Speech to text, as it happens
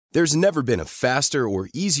There's never been a faster or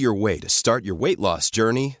easier way to start your weight loss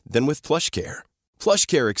journey than with PlushCare.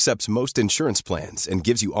 PlushCare accepts most insurance plans and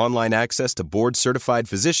gives you online access to board-certified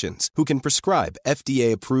physicians who can prescribe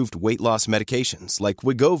FDA-approved weight loss medications like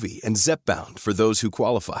Wegovy and Zepbound for those who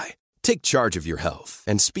qualify. Take charge of your health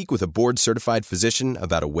and speak with a board-certified physician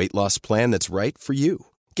about a weight loss plan that's right for you.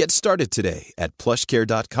 Get started today at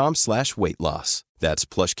plushcare.com/weightloss. That's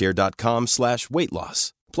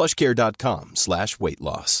plushcare.com/weightloss.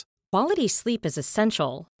 plushcare.com/weightloss. Quality sleep is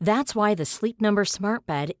essential. That's why the Sleep Number Smart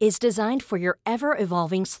Bed is designed for your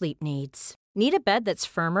ever-evolving sleep needs. Need a bed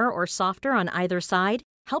that's firmer or softer on either side?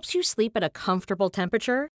 Helps you sleep at a comfortable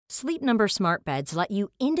temperature? Sleep Number Smart Beds let you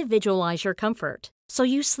individualize your comfort, so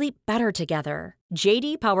you sleep better together.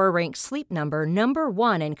 JD Power ranks Sleep Number number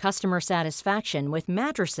 1 in customer satisfaction with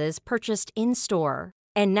mattresses purchased in-store.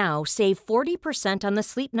 And now, save 40% on the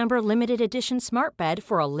Sleep Number Limited Edition Smart Bed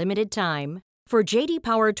for a limited time. For JD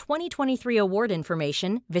Power 2023 award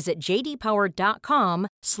information, visit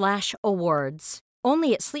jdpower.com/awards.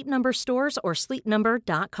 Only at Sleep Number stores or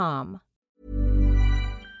sleepnumber.com.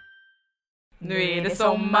 Nu är det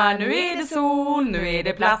sommar, nu är det sol, nu är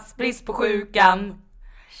det platsbrist på sjukan.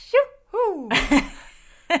 Tjoho!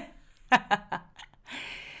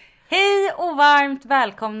 Hej och varmt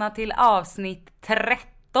välkomna till avsnitt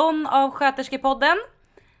 13 av Sköterskepodden.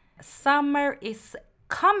 Summer is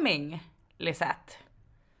coming, Lisette.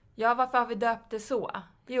 Ja, varför har vi döpt det så?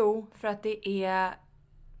 Jo, för att det är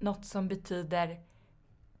något som betyder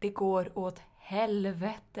det går åt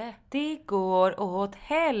helvete. Det går åt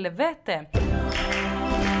helvete.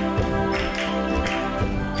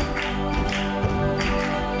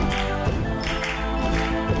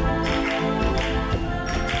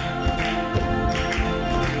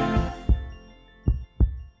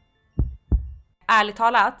 Ärligt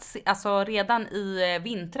talat, alltså redan i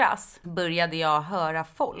vintras började jag höra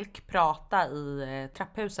folk prata i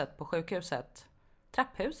trapphuset på sjukhuset.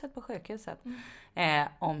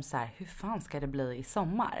 Om så här, hur fan ska det bli i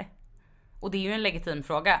sommar? Och det är ju en legitim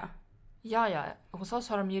fråga. Ja. Hos oss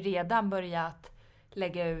har de ju redan börjat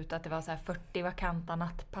lägga ut att det var så här 40 vakanta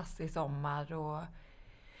nattpass i sommar. Och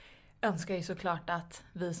önskar ju såklart att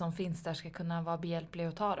vi som finns där ska kunna vara behjälpliga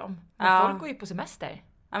och ta dem. Men folk går ju på semester.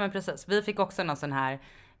 Ja men precis, vi fick också någon sån här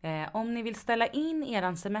om ni vill ställa in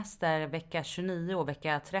eran semester vecka 29 och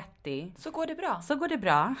vecka 30 så går det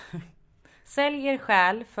bra. Sälj er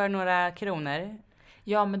själ för några kronor.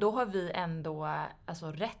 Ja, men då har vi ändå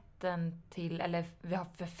alltså rätten till, eller vi har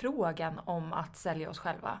förfrågan om att sälja oss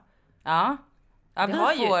själva. Ja men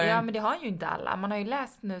det har ju inte alla. Man har ju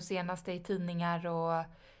läst nu senast i tidningar och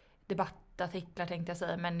debattartiklar tänkte jag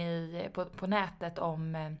säga, men på nätet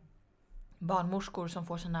om barnmorskor som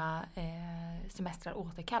får sina semestrar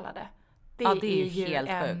återkallade. Det är ju helt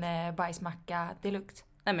en bajsmacka deluxe.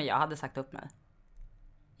 Nej, men jag hade sagt upp mig.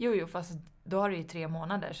 Jo, fast då har du ju 3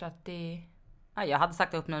 månader så att det... Ja, jag hade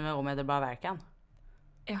sagt upp mig med omedelbar verkan.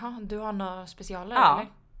 Jaha, du har några specialer eller? Ja,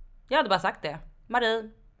 jag hade bara sagt det. Marie,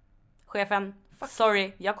 chefen,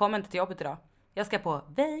 sorry, jag kommer inte till jobbet idag. Jag ska på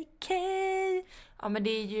vacay. Ja, men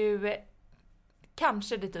det är ju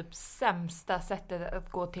kanske det typ sämsta sättet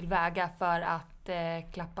att gå tillväga för att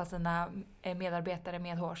klappa sina medarbetare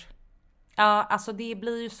med hårs. Ja, alltså det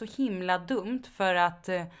blir ju så himla dumt för att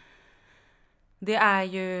det är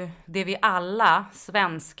ju det vi alla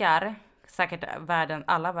svenskar, säkert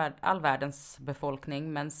all världens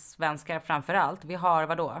befolkning, men svenskar framförallt, vi har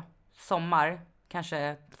vadå? Sommar,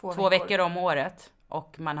 kanske 2 veckor om året,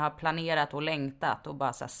 och man har planerat och längtat och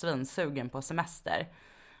bara så här svinsugen på semester.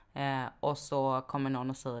 Och så kommer någon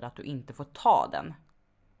och säger att du inte får ta den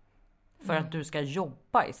för att du ska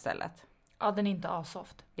jobba istället. Ja, den är inte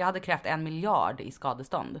asoft. Jag hade krävt 1 miljard i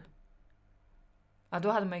skadestånd. Ja,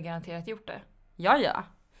 då hade man ju garanterat gjort det. Ja,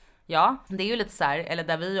 det är ju lite så här, eller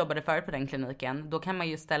där vi jobbade förut på den kliniken, då kan man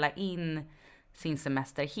ju ställa in sin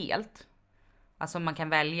semester helt. Alltså man kan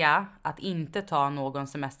välja att inte ta någon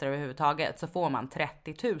semester överhuvudtaget, så får man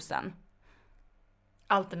 30 000.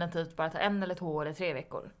 Alternativt bara ta 1 eller 2 eller 3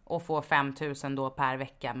 veckor. Och få 5 000 då per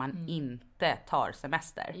vecka man inte tar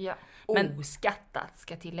semester. Ja, oskattat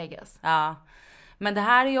ska tilläggas. Ja, men det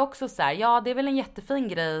här är ju också så här, ja det är väl en jättefin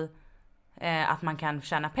grej att man kan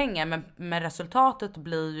tjäna pengar, men resultatet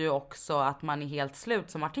blir ju också att man är helt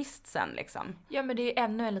slut som artist sen liksom. Ja, men det är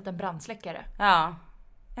ännu en liten brandsläckare. Ja,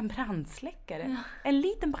 en brandsläckare? Ja. En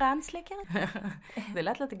liten brandsläckare? Det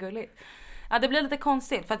lät lite gulligt. Ja, det blir lite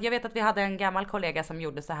konstigt för att jag vet att vi hade en gammal kollega som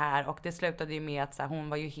gjorde så här, och det slutade ju med att så här, hon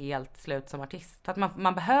var ju helt slut som artist. Så att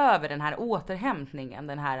man behöver den här återhämtningen,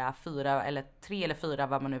 den här 3 eller 4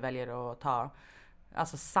 vad man nu väljer att ta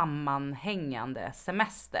alltså sammanhängande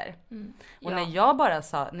semester. Ja. Och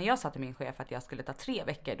när jag sa till min chef att jag skulle ta 3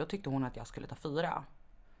 veckor, då tyckte hon att jag skulle ta 4.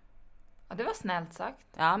 Ja, det var snällt sagt.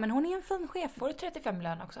 Ja, men hon är en fin chef. Får du 35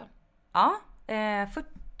 lön också? Ja,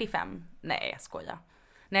 45. Nej, jag skojar.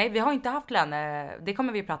 Nej, vi har inte haft löner. Det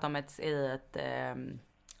kommer vi prata om i ett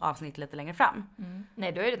avsnitt lite längre fram.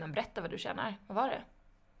 Nej, du har ju redan berättat vad du tjänar. Vad var det?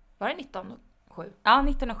 Var det 19,7? Ja,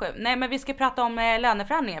 19,7. Nej, men vi ska prata om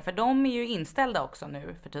löneförhandlingar, för de är ju inställda också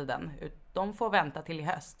nu för tiden. De får vänta till i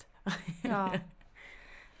höst. Ja.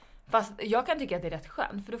 Fast jag kan tycka att det är rätt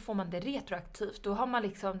skönt, för då får man det retroaktivt. Då har man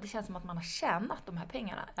liksom, det känns som att man har tjänat de här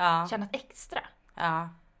pengarna. Ja. Tjänat extra. Ja.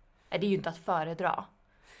 Det är ju inte att föredra.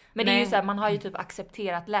 Men Nej. det är ju så här, man har ju typ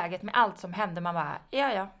accepterat läget med allt som händer. Man bara,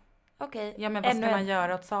 ja, okej. Ja, men vad ska man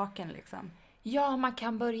göra åt saken liksom? Ja, man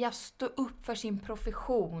kan börja stå upp för sin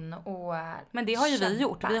profession och Men det har ju kämpa. vi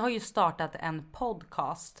gjort. Vi har ju startat en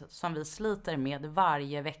podcast som vi sliter med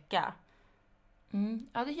varje vecka.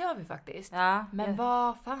 Ja, det gör vi faktiskt. Ja. Men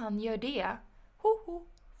vad fan gör det? Ho.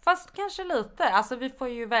 Fast kanske lite. Alltså vi får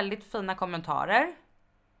ju väldigt fina kommentarer.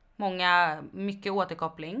 Mycket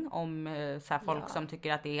återkoppling om så här, folk som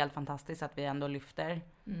tycker att det är helt fantastiskt att vi ändå lyfter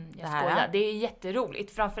det här. Skojar. Det är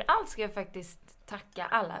jätteroligt. Framförallt ska jag faktiskt tacka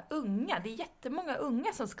alla unga. Det är jättemånga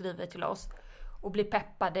unga som skriver till oss och blir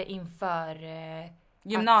peppade inför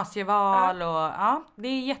gymnasieval och ja, det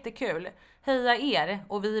är jättekul. Heja er,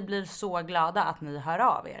 och vi blir så glada att ni hör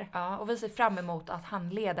av er. Ja, och vi ser fram emot att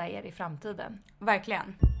handleda er i framtiden.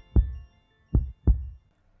 Verkligen.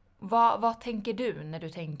 Vad tänker du när du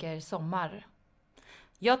tänker sommar?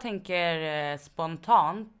 Jag tänker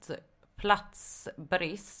spontant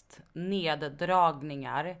platsbrist,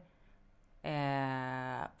 neddragningar,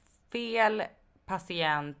 fel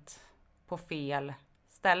patient på fel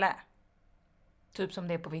ställe. Typ som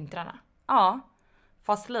det är på vintrarna. Ja,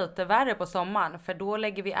 fast lite värre på sommaren, för då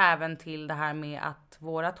lägger vi även till det här med att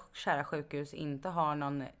vårat kära sjukhus inte har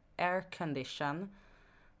någon aircondition.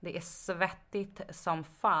 Det är svettigt som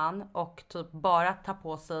fan, och typ bara ta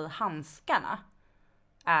på sig handskarna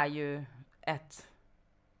är ju ett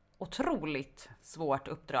otroligt svårt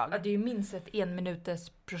uppdrag. Ja, det är ju minst ett 1 minuters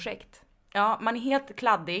projekt. Ja, man är helt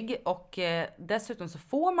kladdig, och dessutom så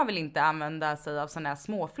får man väl inte använda sig av såna här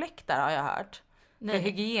småfläktar, har jag hört. Nej. För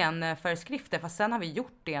hygienföreskrifter, fast sen har vi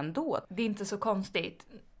gjort det ändå. Det är inte så konstigt.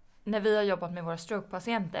 När vi har jobbat med våra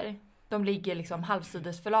strokepatienter, de ligger liksom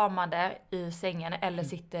halvsidesförlamade i sängen eller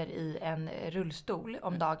sitter i en rullstol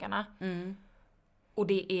om dagarna. Och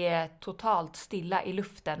det är totalt stilla i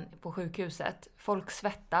luften på sjukhuset. Folk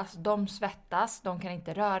svettas, de kan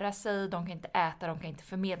inte röra sig, de kan inte äta, de kan inte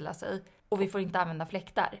förmedla sig. Och vi får inte använda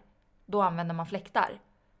fläktar. Då använder man fläktar.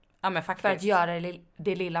 Ja, men faktiskt. För att göra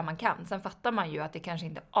det lilla man kan. Sen fattar man ju att det kanske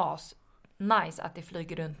inte är nice att det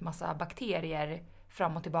flyger runt massa bakterier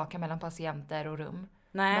fram och tillbaka mellan patienter och rum.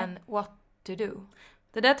 Nej. Men what to do?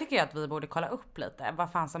 Det där tycker jag att vi borde kolla upp lite,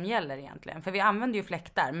 vad fan som gäller egentligen. För vi använder ju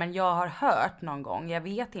fläktar, men jag har hört någon gång, jag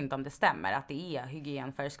vet inte om det stämmer, att det är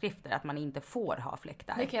hygienföreskrifter, att man inte får ha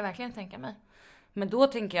fläktar. Det kan jag verkligen tänka mig. Men då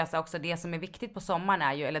tänker jag så också, det som är viktigt på sommaren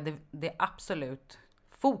är ju, eller det absolut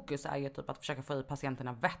fokus är ju typ att försöka få i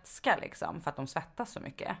patienterna vätska liksom, för att de svettas så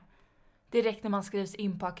mycket. Direkt när man skrivs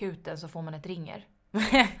in på akuten så får man ett ringer.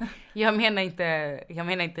 jag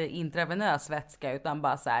menar inte intravenös vätska, utan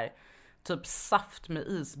bara så här, typ saft med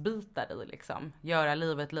isbitar i liksom. Göra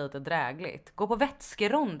livet lite drägligt. Gå på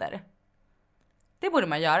vätskeronder. Det borde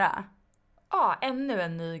man göra. Ja, ännu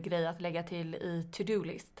en ny grej att lägga till i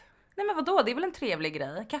to-do-list. Nej, men vadå? Det är väl en trevlig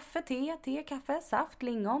grej. Kaffe, te, kaffe, saft,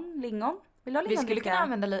 lingon. Vill du ha lingon? Vi skulle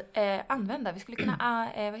kunna vi skulle kunna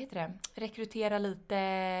rekrytera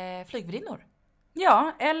lite flygvärdinnor.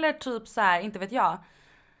 Ja, eller typ så här, inte vet jag.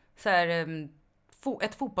 Så här,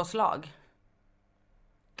 ett fotbollslag.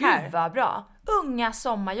 Gud vad bra. Unga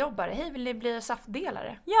sommarjobbare. Hej, vill ni bli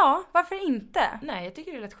saftdelare? Ja, varför inte? Nej, jag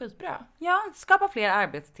tycker det lät skitbra. Ja, skapa fler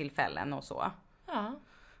arbetstillfällen och så. Ja.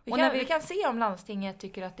 Vi kan se om landstinget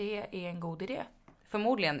tycker att det är en god idé.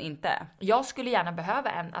 Förmodligen inte. Jag skulle gärna behöva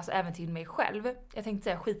även till mig själv. Jag tänkte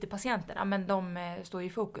säga skit i patienterna, men de står ju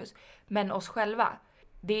i fokus. Men oss själva.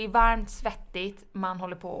 Det är varmt, svettigt, man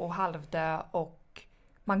håller på att halvdö och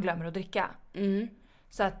man glömmer att dricka.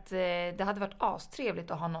 Så att det hade varit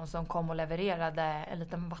astrevligt att ha någon som kom och levererade en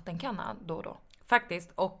liten vattenkanna då och då.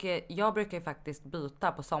 Faktiskt, och jag brukar ju faktiskt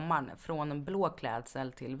byta på sommaren från blå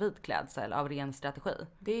klädsel till vit klädsel av ren strategi.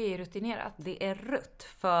 Det är rutinerat. Det är rött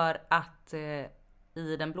för att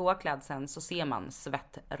i den blåa klädseln så ser man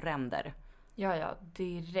svettränder. Ja,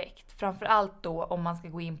 direkt. Framförallt då om man ska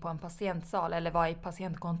gå in på en patientsal eller vara i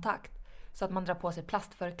patientkontakt. Så att man drar på sig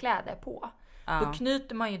plastförkläde på. Då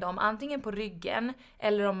knyter man ju dem antingen på ryggen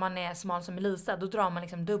eller om man är smal som Elisa, då drar man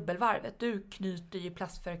liksom dubbelvarvet. Du knyter ju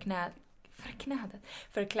plast för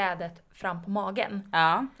klädet fram på magen.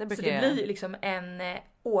 Ja, det brukar så det blir ju liksom en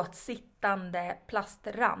åtsittande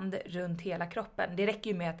plastrand runt hela kroppen. Det räcker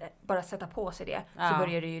ju med att bara sätta på sig det så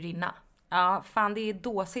börjar det ju rinna. Ja, fan det är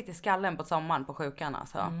dåsigt i skallen på sommaren på sjukan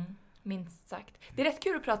alltså. Minst sagt. Det är rätt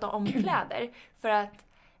kul att prata om kläder för att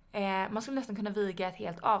man skulle nästan kunna viga ett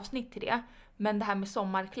helt avsnitt till det. Men det här med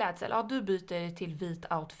sommarklädsel, ja du byter till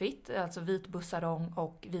vit outfit, alltså vit bussarong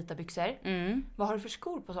och vita byxor. Vad har du för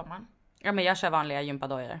skor på sommaren? Ja men jag kör vanliga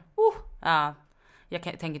gympadojor. Ja, jag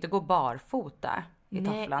tänker inte gå barfota i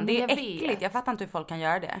tofflan. Det är äckligt, jag fattar inte hur folk kan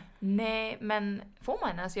göra det. Nej, men får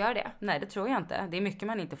man ens göra det? Nej, det tror jag inte. Det är mycket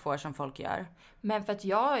man inte får som folk gör. Men för att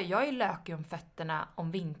jag är lökig om fötterna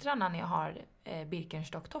om vintrarna när jag har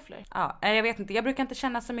Birkenstock-tofflor. Ja, jag vet inte. Jag brukar inte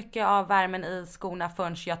känna så mycket av värmen i skorna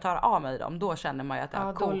förrän jag tar av mig dem. Då känner man ju att det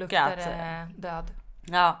har kokat. Ja, då luktar det död.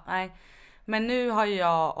 Ja, nej. Men nu har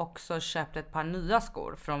jag också köpt ett par nya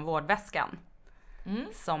skor från Vårdväskan.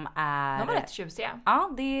 Som är... De var rätt tjusiga. Ja,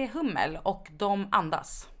 det är Hummel och de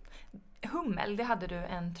andas. Hummel, det hade du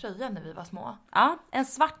en tröja när vi var små. Ja, en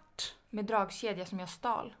svart. Med dragkedja som jag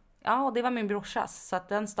stal. Ja, och det var min brorsas, så att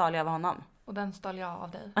den stal jag av honom. Och den stal jag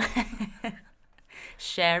av dig.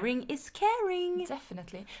 Sharing is caring.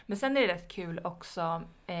 Definitely. Men sen är det rätt kul också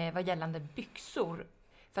vad gällande byxor.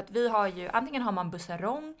 För att vi har ju, antingen har man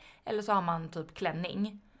bussarong eller så har man typ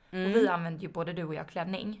klänning. Och vi använder ju både du och jag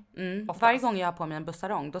klänning. Varje gång jag har på mig en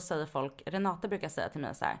bussarong, då säger folk, Renate brukar säga till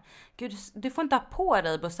mig så här: Gud, du får inte ha på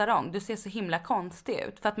dig bussarong, du ser så himla konstig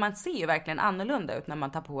ut. För att man ser ju verkligen annorlunda ut när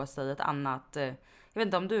man tar på sig ett annat, jag vet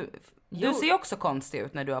inte om du ser ju också konstig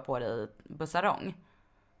ut när du har på dig bussarong.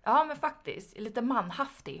 Ja men faktiskt, lite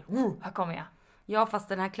manhaftig. Här kommer jag. Ja fast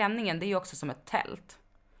den här klänningen, det är ju också som ett tält.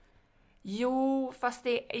 Jo, fast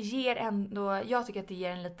det ger ändå, jag tycker att det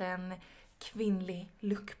ger en liten kvinnlig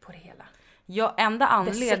look på det hela. Ja, enda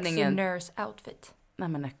anledningen... The sexy nurse outfit. Nej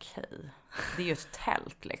men okej. Det är ju ett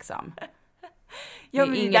tält liksom. Ja,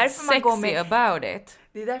 det är inget sexy about it.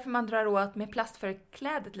 Det är därför man drar åt med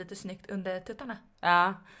plastförklädet lite snyggt under tuttarna.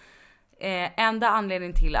 Ja. Enda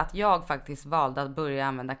anledningen till att jag faktiskt valde att börja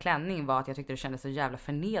använda klänning var att jag tyckte det kändes så jävla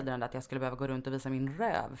förnedrande att jag skulle behöva gå runt och visa min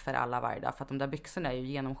röv för alla varje dag. För att de där byxorna är ju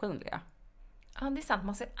genomskinliga. Ja, det är sant.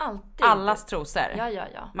 Man ser alltid... Allas trosor.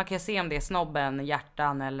 Ja. Man kan ju se om det är snobben,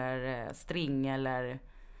 hjärtan eller string eller...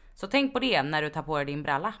 Så tänk på det när du tar på dig din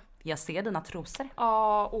bralla. Jag ser dina trosor.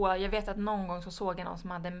 Ja, och jag vet att någon gång så såg jag någon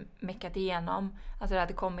som hade meckat igenom. Alltså det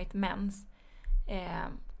hade kommit mens.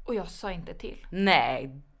 Och jag sa inte till.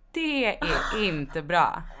 Nej, det är inte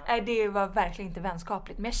bra. Nej, det var verkligen inte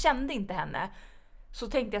vänskapligt. Men jag kände inte henne. Så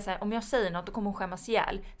tänkte jag så här, om jag säger något då kommer hon skämmas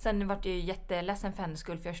ihjäl. Sen var jag ju jätteledsen för hennes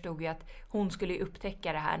skull, för jag förstod ju att hon skulle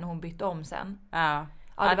upptäcka det här när hon bytte om sen. Ja,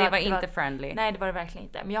 det var inte friendly. Nej, det var det verkligen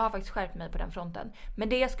inte. Men jag har faktiskt skärpt mig på den fronten. Men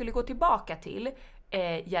det jag skulle gå tillbaka till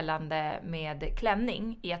gällande med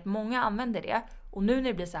klänning är att många använder det. Och nu när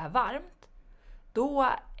det blir så här varmt, då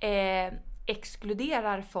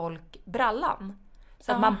exkluderar folk brallan.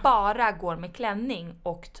 Så att man bara går med klänning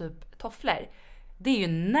och typ tofflor. Det är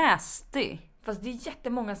ju nasty. Fast det är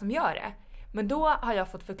jättemånga som gör det. Men då har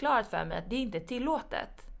jag fått förklarat för mig att det inte är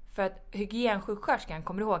tillåtet. För att hygiensjuksköterskan,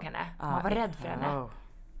 kommer ihåg henne? Man var rädd för henne.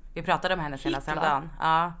 Vi pratade om henne senast häromdagen.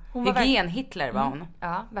 Ja. Hygien-Hitler var hon.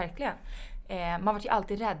 Ja, verkligen. Man var ju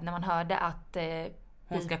alltid rädd när man hörde att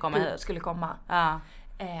hon ska komma hit. Skulle komma. Ja.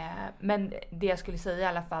 Men det jag skulle säga i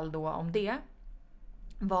alla fall då om det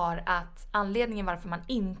var att anledningen varför man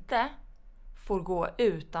inte får gå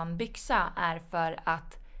utan byxa är för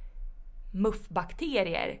att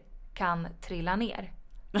muffbakterier kan trilla ner.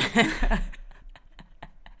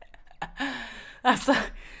 Alltså,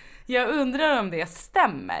 jag undrar om det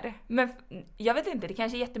stämmer. Men jag vet inte, det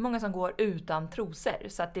kanske är jättemånga som går utan trosor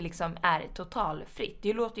så att det liksom är totalfritt.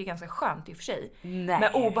 Det låter ju ganska skönt i och för sig. Nej.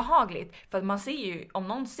 Men obehagligt, för att man ser ju om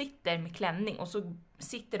någon sitter med klänning och så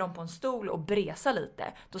sitter de på en stol och bresar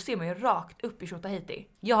lite, då ser man ju rakt upp i Tjotahejti.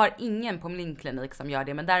 Jag har ingen på min klinik som gör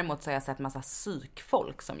det, men däremot så har jag sett massa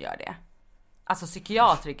psykfolk som gör det. Alltså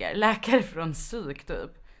psykiatriker, läkare från psyk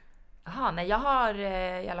typ. Jaha, nej jag har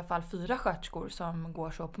i alla fall 4 sköterskor som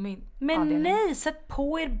går så på min Men avdelning. Nej, sätt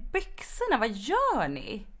på er byxorna, vad gör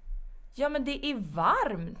ni? Ja men det är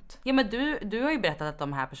varmt. Ja men du har ju berättat att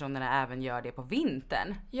de här personerna även gör det på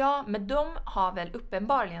vintern. Ja, men de har väl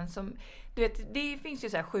uppenbarligen som... Du vet, det finns ju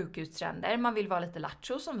så här sjukhustrender. Man vill vara lite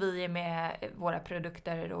lattjo som vi är med våra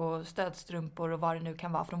produkter och stödstrumpor och vad det nu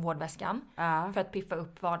kan vara från Vårdväskan. För att piffa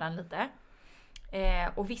upp vardagen lite.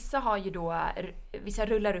 Och vissa har ju då... Vissa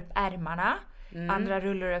rullar upp ärmarna. Andra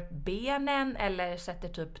rullar upp benen eller sätter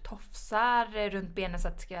typ tofsar runt benen så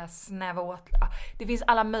att det ska snäva åt. Det finns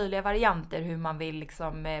alla möjliga varianter hur man vill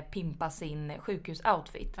liksom pimpa sin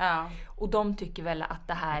sjukhusoutfit. Ja. Och de tycker väl att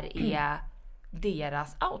det här är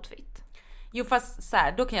deras outfit. Jo fast så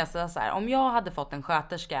här, då kan jag säga så här. Om jag hade fått en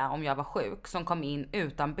sköterska om jag var sjuk som kom in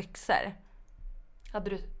utan byxor. Hade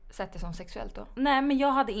du sett det som sexuellt då? Nej men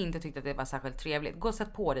jag hade inte tyckt att det var särskilt trevligt. Gå och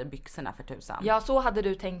sätt på dig byxorna för tusan. Ja så hade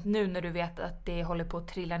du tänkt nu när du vet att det håller på att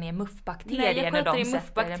trilla ner muffbakterier. Nej jag när de skiter i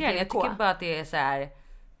muffbakterier. Jag tycker bara att det är så här.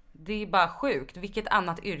 Det är bara sjukt. Vilket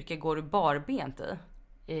annat yrke går du barbent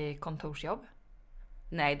i? Kontorsjobb?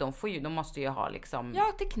 Nej de måste ju ha liksom. Ja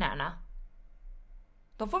till knäna.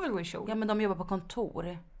 De får väl gå i kjol. Ja men de jobbar på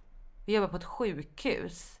kontor. Vi jobbar på ett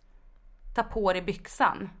sjukhus. Ta på dig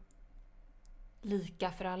byxan.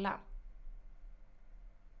 Lika för alla.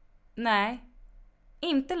 Nej.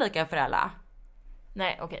 Inte lika för alla.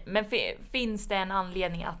 Nej okej. Men finns det en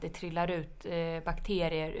anledning att det trillar ut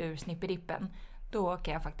bakterier ur snippedippen? Då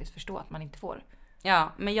kan jag faktiskt förstå att man inte får.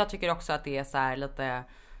 Ja men jag tycker också att det är så här lite.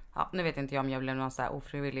 Ja, nu vet inte jag om jag blev någon så här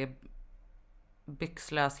ofrivillig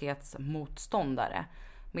byxlöshetsmotståndare.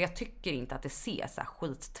 Men jag tycker inte att det ser så här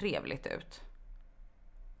skittrevligt ut.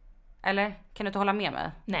 Eller? Kan du inte hålla med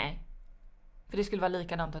mig? Nej. För det skulle vara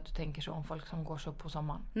likadant att du tänker så om folk som går så på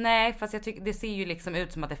sommaren. Nej, fast jag tycker det ser ju liksom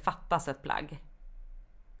ut som att det fattas ett plagg.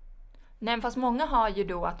 Nej, fast många har ju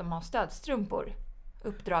då att de har stödstrumpor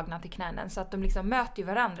uppdragna till knänen. Så att de liksom möter ju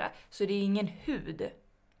varandra. Så det är ingen hud.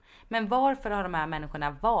 Men varför har de här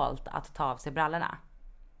människorna valt att ta av sig brallorna?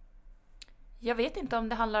 Jag vet inte om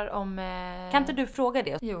det handlar om... Kan inte du fråga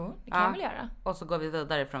det? Jo, det kan jag väl göra. Och så går vi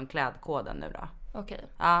vidare från klädkoden nu då. Okej.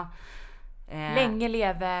 Ja. Länge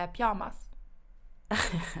leve pyjamas.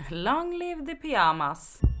 Long live the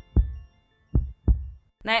pyjamas.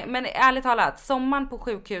 Nej men ärligt talat, sommaren på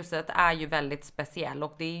sjukhuset är ju väldigt speciell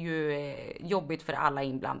och det är ju jobbigt för alla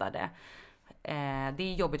inblandade. Det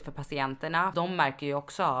är jobbigt för patienterna. De märker ju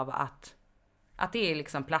också av att det är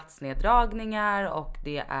liksom platsneddragningar och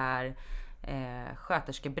det är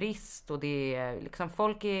sköterskebrist och det är liksom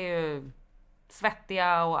folk är ju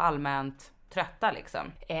svettiga och allmänt trötta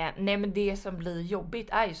liksom. Nej men det som blir jobbigt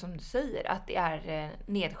är ju som du säger att det är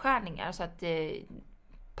nedskärningar så att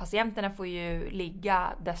patienterna får ju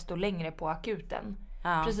ligga desto längre på akuten.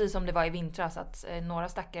 Ja. Precis som det var i vintras att några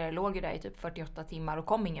stackare låg ju där i typ 48 timmar och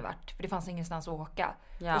kom ingen vart för det fanns ingenstans att åka.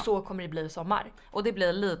 Ja. Och så kommer det bli i sommar. Och det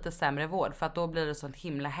blir lite sämre vård för att då blir det sånt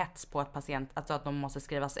himla hets på att alltså att de måste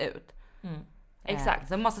skrivas ut. Exakt.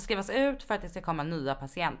 Så de måste skrivas ut för att det ska komma nya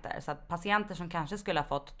patienter. Så att patienter som kanske skulle ha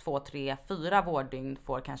fått 2, 3, 4 vårddygn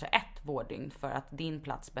får kanske 1 vårddygn för att din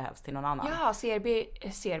plats behövs till någon annan. Ja,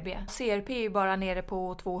 CRP är ju bara nere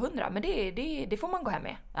på 200 men det får man gå hem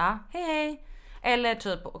med. Ja, hej. Eller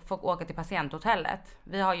typ få åka till patienthotellet.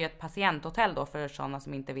 Vi har ju ett patienthotell då för sådana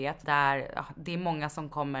som inte vet. Där det är många som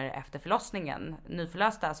kommer efter förlossningen.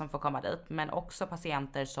 Nyförlösta som får komma dit. Men också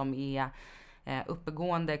patienter som är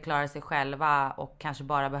uppegående, klarar sig själva och kanske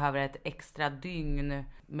bara behöver ett extra dygn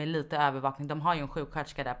med lite övervakning. De har ju en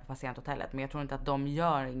sjuksköterska där på patienthotellet. Men jag tror inte att de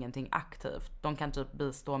gör ingenting aktivt. De kan typ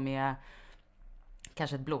bistå med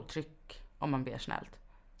kanske ett blodtryck om man ber snällt.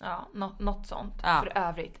 Ja, något sånt. Ja. För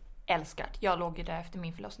övrigt. Älskat. Jag låg ju där efter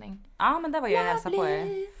min förlossning. Ja, men det var ju jag hälsa på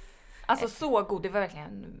er. Alltså så god. Det var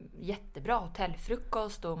verkligen jättebra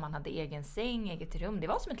hotellfrukost och man hade egen säng, eget rum. Det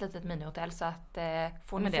var som ett litet minihotell så att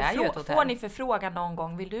får ni förfrågan någon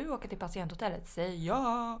gång, vill du åka till patienthotellet? Säg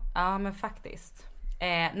ja. Ja, men faktiskt.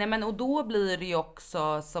 Nej men och då blir det ju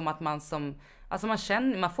också som att man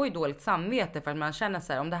får ju dåligt samvete för att man känner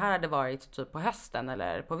så här, om det här hade varit typ på hösten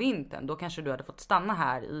eller på vintern, då kanske du hade fått stanna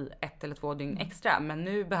här i 1 eller 2 dygn extra. Men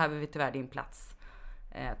nu behöver vi tyvärr din plats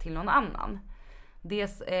till någon annan.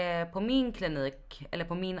 På min klinik eller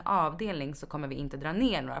på min avdelning så kommer vi inte dra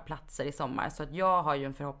ner några platser i sommar. Så att jag har ju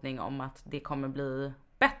en förhoppning om att det kommer bli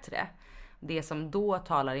bättre. Det som då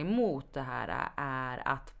talar emot det här är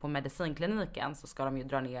att på medicinkliniken så ska de ju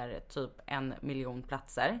dra ner typ 1 miljon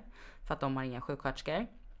platser. För att de har inga sjuksköterskor.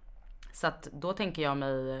 Så att då tänker jag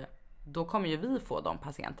mig, då kommer ju vi få de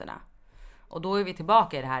patienterna. Och då är vi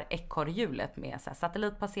tillbaka i det här ekorrhjulet med så här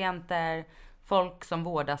satellitpatienter, folk som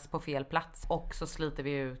vårdas på fel plats. Och så sliter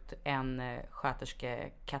vi ut en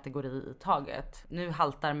sköterskekategori i taget. Nu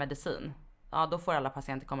haltar medicin. Ja, då får alla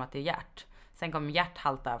patienter komma till hjärt. Sen kommer hjärt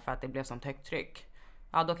halta för att det blev sånt högt tryck.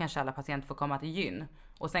 Ja, då kanske alla patienter får komma till gyn.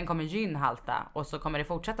 Och sen kommer gyn halta. Och så kommer det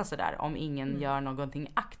fortsätta sådär om ingen gör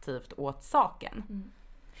någonting aktivt åt saken.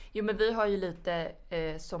 Jo, men vi har ju lite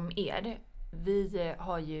som er. Vi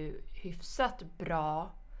har ju hyfsat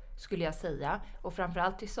bra, skulle jag säga. Och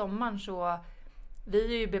framförallt i sommaren så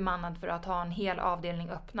Vi är ju bemannad för att ha en hel avdelning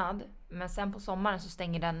öppnad. Men sen på sommaren så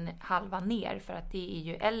stänger den halvan ner. För att det är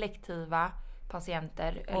ju elektiva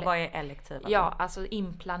patienter. Och vad är elektiva? Ja, alltså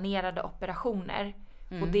inplanerade operationer.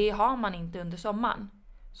 Och det har man inte under sommaren.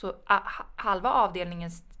 Så halva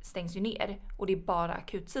avdelningen stängs ju ner. Och det är bara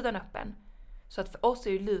akutsidan öppen. Så att för oss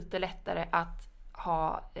är det lite lättare att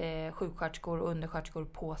ha sjuksköterskor och undersköterskor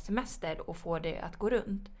på semester och få det att gå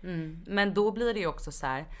runt. Men då blir det ju också så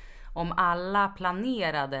här, om alla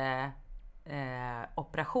planerade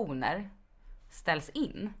operationer ställs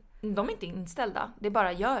in. De är inte inställda, det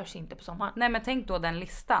bara görs inte på sommaren. Nej, men tänk då den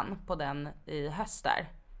listan på den i höst där.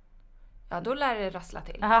 Ja, då lär det rassla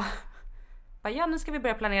till. Ja, nu ska vi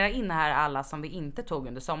börja planera in här alla som vi inte tog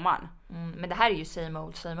under sommaren. Men det här är ju same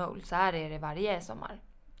old. Så här är det varje sommar.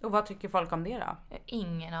 Och vad tycker folk om det då?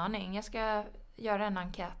 Ingen aning. Jag ska göra en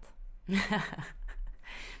enkät.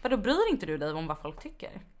 Vadå, bryr inte du dig om vad folk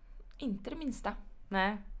tycker? Inte det minsta.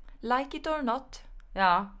 Nej. Like it or not.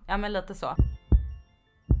 Ja, men lite så.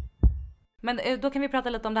 Men då kan vi prata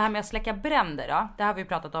lite om det här med att släcka bränder då. Det har vi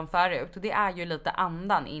pratat om förut. Det är ju lite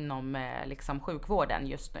andan inom liksom sjukvården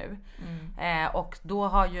just nu. Och då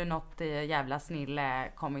har ju något jävla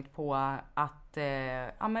snille kommit på att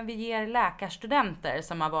men vi ger läkarstudenter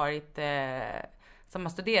som har varit som har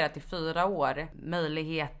studerat i 4 år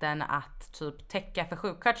möjligheten att typ täcka för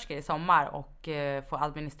sjuksköterskor i sommar och få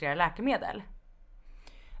administrera läkemedel.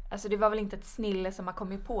 Alltså det var väl inte ett snille som har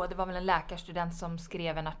kommit på. Det var väl en läkarstudent som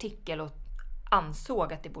skrev en artikel och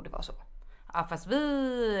ansåg att det borde vara så. Ja, fast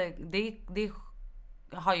det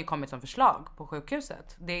har ju kommit som förslag på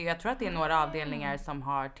sjukhuset. Jag tror att det är några avdelningar som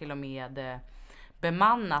har till och med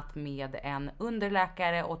bemannat med en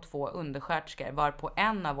underläkare och 2 undersköterskor, varpå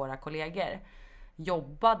en av våra kollegor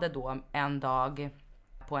jobbade då en dag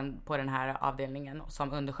på den här avdelningen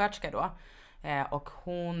som undersköterska då. Och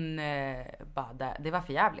hon det var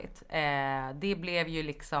för jävligt. Det blev ju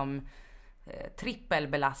liksom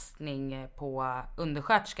trippelbelastning på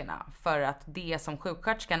undersköterskorna, för att det som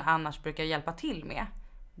sjuksköterskan annars brukar hjälpa till med,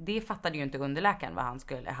 det fattade ju inte underläkaren vad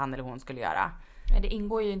han eller hon skulle göra. Det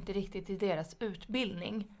ingår ju inte riktigt i deras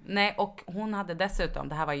utbildning. Nej, och hon hade dessutom,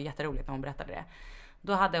 det här var ju jätteroligt när hon berättade det,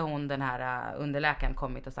 då hade hon, den här underläkaren,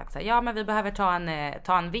 kommit och sagt så här: ja men vi behöver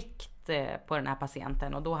ta en vikt på den här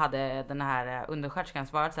patienten. Och då hade den här undersköterskan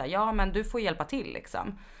svarat så här: ja men du får hjälpa till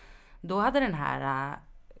liksom. Då hade den här,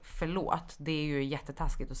 förlåt, det är ju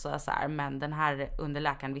jättetaskigt att säga så här, men den här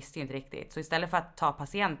underläkaren visste ju inte riktigt. Så istället för att ta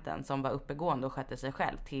patienten som var uppegående och skötte sig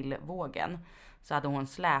själv till vågen, så hade hon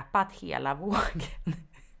släpat hela vågen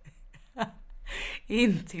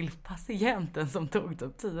in till patienten, som tog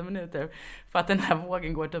typ 10 minuter. För att den här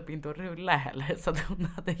vågen går typ inte att rulla heller. Så att hon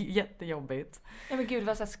hade jättejobbigt. Ja men gud,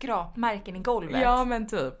 vad så skrapmärken i golvet. Ja men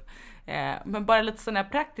typ. Men bara lite sådana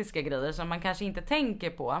praktiska grejer som man kanske inte tänker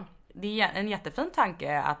på. Det är en jättefin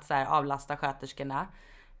tanke att så här avlasta sköterskorna.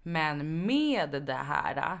 Men med det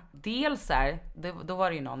här, dels här, då var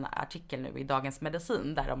det ju någon artikel nu i Dagens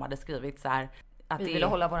Medicin där de hade skrivit så här att vi ville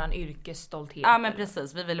hålla våran yrkesstolthet. Ja men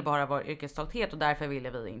precis, vi ville bara vår yrkesstolthet och därför ville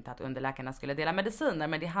vi inte att underläkarna skulle dela mediciner.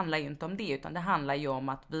 Men det handlar ju inte om det, utan det handlar ju om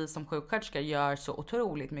att vi som sjuksköterskor gör så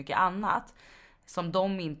otroligt mycket annat som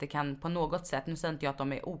de inte kan på något sätt. Nu säger inte jag att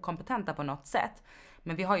de är okompetenta på något sätt,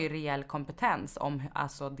 men vi har ju rejäl kompetens om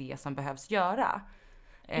alltså det som behövs göra.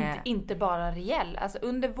 Inte bara rejäl, alltså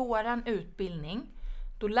under våran utbildning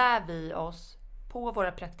då lär vi oss på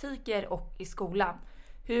våra praktiker och i skolan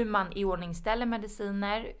hur man iordningställer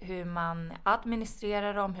mediciner, hur man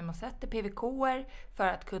administrerar dem, hur man sätter PVK:er för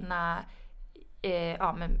att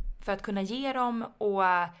kunna ge dem och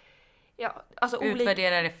alltså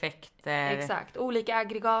utvärderar effekter. Exakt, olika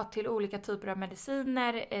aggregat till olika typer av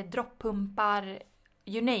mediciner, dropppumpar,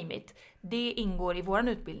 you name it. Det ingår i våran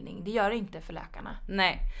utbildning. Det gör det inte för läkarna.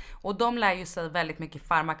 Nej, och de lär ju sig väldigt mycket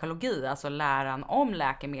farmakologi, alltså läran om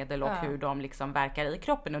läkemedel och hur de liksom verkar i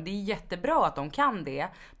kroppen. Och det är jättebra att de kan det.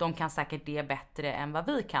 De kan säkert det bättre än vad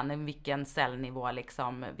vi kan, vilken cellnivå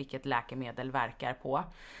liksom, vilket läkemedel verkar på.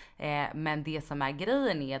 Men det som är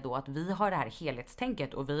grejen är då att vi har det här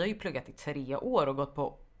helhetstänket, och vi har ju pluggat i 3 år och gått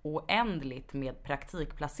på oändligt med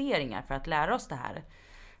praktikplaceringar för att lära oss det här.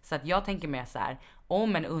 Så att jag tänker mer så här,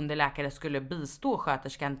 om en underläkare skulle bistå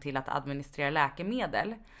sköterskan till att administrera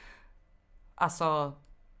läkemedel, alltså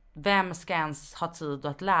vem ska ens ha tid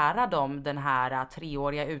att lära dem den här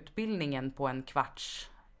 3-åriga utbildningen på en kvarts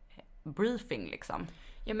briefing liksom?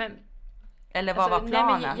 Ja, men, eller vad var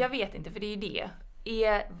planen? Nej, men jag vet inte, för det är ju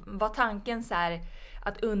det. Var tanken så här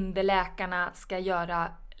att underläkarna ska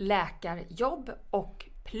göra läkarjobb och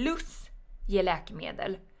plus ge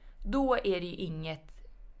läkemedel, då är det ju inget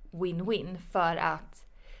win-win, för att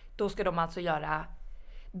då ska de alltså göra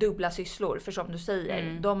dubbla sysslor. För som du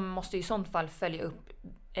säger, de måste i sånt fall följa upp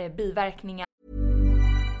biverkningar.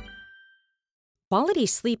 Quality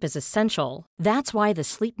sleep is essential. That's why the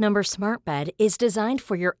Sleep Number Smart Bed is designed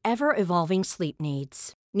for your ever-evolving sleep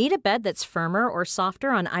needs. Need a bed that's firmer or softer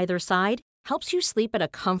on either side? Helps you sleep at a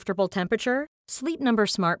comfortable temperature? Sleep Number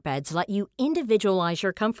Smart Beds let you individualize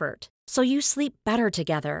your comfort, so you sleep better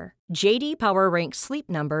together. JD Power ranks Sleep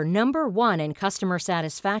Number number 1 in customer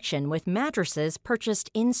satisfaction with mattresses purchased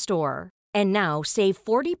in-store. And now save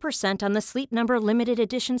 40% on the Sleep Number Limited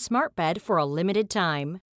Edition Smart Bed for a limited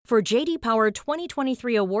time. For JD Power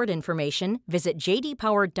 2023 award information, visit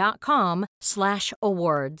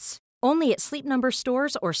jdpower.com/awards. Only at Sleep Number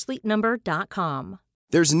stores or sleepnumber.com.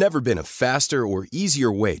 There's never been a faster or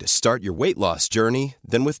easier way to start your weight loss journey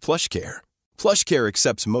than with PlushCare. PlushCare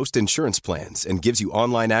accepts most insurance plans and gives you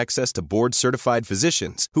online access to board-certified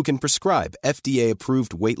physicians who can prescribe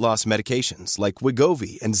FDA-approved weight loss medications like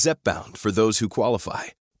Wegovy and Zepbound for those who qualify.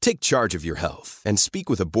 Take charge of your health and speak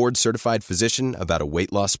with a board-certified physician about a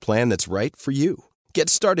weight loss plan that's right for you. Get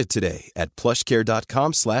started today at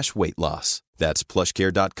plushcare.com/weightloss. That's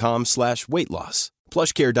plushcare.com/weightloss.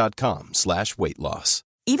 plushcare.com/weightloss.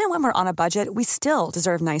 Even when we're on a budget, we still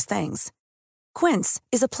deserve nice things. Quince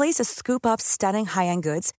is a place to scoop up stunning high-end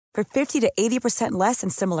goods for 50 to 80% less than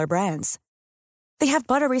similar brands. They have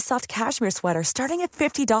buttery soft cashmere sweaters starting at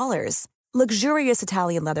 $50, luxurious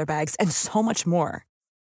Italian leather bags, and so much more.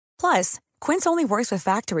 Plus, Quince only works with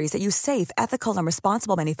factories that use safe, ethical, and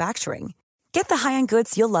responsible manufacturing. Get the high-end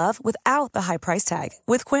goods you'll love without the high price tag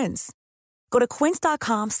with Quince. Go to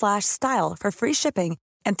quince.com/style for free shipping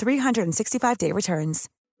and 365-day returns.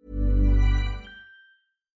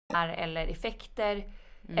 Eller effekter.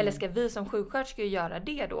 Eller ska vi som sjuksköterskor göra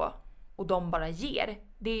det då? Och de bara ger.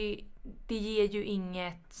 Det ger ju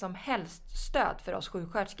inget som helst stöd för oss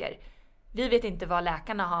sjuksköterskor. Vi vet inte vad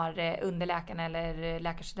läkarna har, underläkarna eller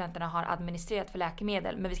läkarstudenterna har administrerat för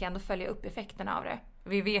läkemedel. Men vi ska ändå följa upp effekterna av det.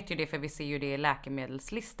 Vi vet ju det, för vi ser ju det i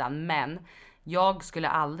läkemedelslistan. Men jag skulle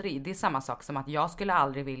aldrig, det är samma sak som att jag skulle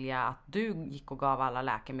aldrig vilja att du gick och gav alla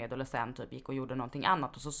läkemedel och sen typ gick och gjorde någonting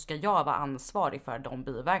annat. Och så ska jag vara ansvarig för de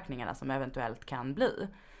biverkningarna som eventuellt kan bli.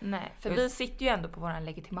 Nej, för vi sitter ju ändå på våran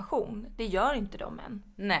legitimation. Det gör inte de än.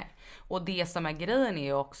 Nej, och det som är grejen är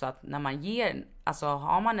ju också att när man ger, alltså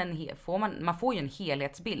har man man får ju en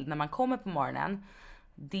helhetsbild. När man kommer på morgonen,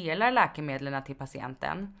 delar läkemedlen till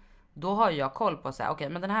patienten, då har jag koll på så här, okej,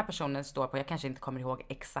 men den här personen står på, jag kanske inte kommer ihåg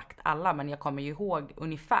exakt alla, men jag kommer ju ihåg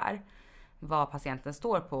ungefär vad patienten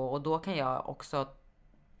står på, och då kan jag också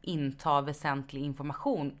inta väsentlig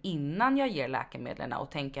information innan jag ger läkemedlen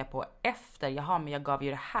och tänka på efter, jaha, men jag gav ju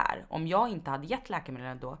det här. Om jag inte hade gett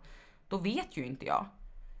läkemedlen då vet ju inte jag.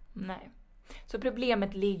 Nej. Så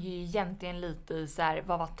problemet ligger ju egentligen lite i så här,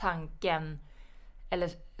 vad var tanken?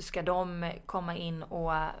 Eller ska de komma in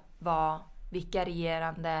och vara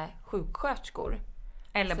vikarierande sjuksköterskor?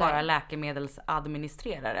 Eller bara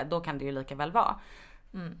läkemedelsadministrerare. Då kan det ju lika väl vara.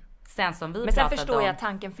 Sen som vi men sen förstår jag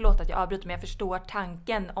tanken, förlåt att jag avbryter, men jag förstår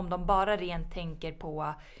tanken om de bara rent tänker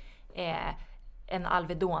på en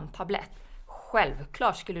Alvedon-tablett.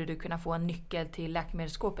 Självklart skulle du kunna få en nyckel till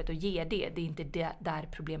läkemedelsskåpet och ge det. Det är inte där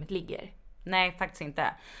problemet ligger. Nej, faktiskt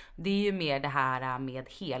inte. Det är ju mer det här med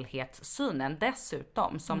helhetssynen.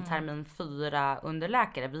 Dessutom, som termin 4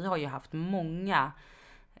 underläkare, vi har ju haft många,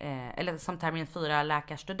 eller som termin 4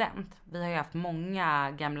 läkarstudent, vi har ju haft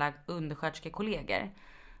många gamla undersköterskekollegor.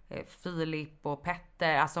 Filip och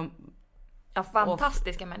Petter, alltså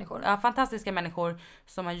fantastiska människor. Ja, fantastiska människor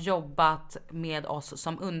som har jobbat med oss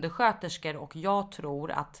som undersköterskor, och jag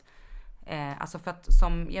tror att alltså för att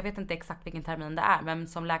jag vet inte exakt vilken termin det är, men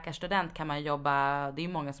som läkarstudent kan man jobba, det är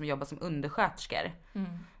ju många som jobbar som undersköterskor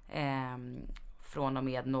från och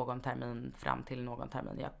med någon termin fram till någon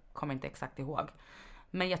termin, jag kommer inte exakt ihåg.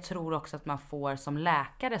 Men jag tror också att man får som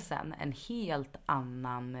läkare sen en helt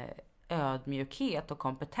annan ödmjukhet och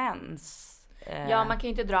kompetens. Ja, man kan ju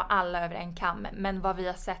inte dra alla över en kam, men vad vi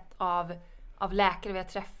har sett av läkare vi har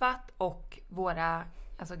träffat och våra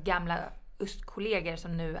gamla kollegor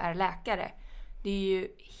som nu är läkare, det är ju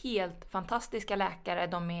helt fantastiska läkare.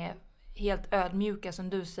 De är helt ödmjuka, som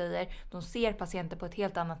du säger. De ser patienter på ett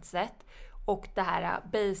helt annat sätt, och det här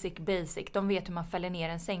basic, de vet hur man fäller ner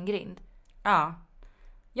en sänggrind. Ja,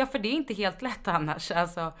 för det är inte helt lätt annars.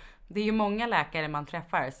 Alltså, det är ju många läkare man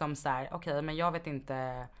träffar som säger, okej, men jag vet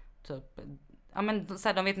inte typ, ja men så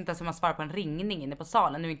här, de vet inte ens hur man svarar på en ringning inne på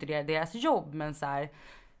salen. Nu är inte det deras jobb, men så här,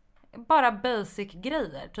 bara basic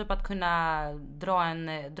grejer, typ att kunna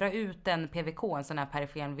dra ut en PVK, en sån här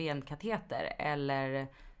perifer venkateter, eller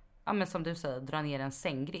ja men som du säger, dra ner en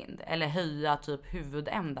sänggrind eller höja typ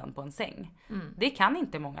huvudändan på en säng. Det kan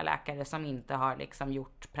inte många läkare som inte har liksom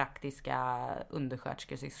gjort praktiska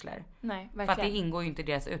undersköterskesysslor. Nej, verkligen. För att det ingår ju inte i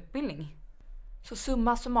deras utbildning. Så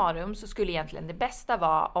summa summarum så skulle egentligen det bästa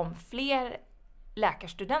vara om fler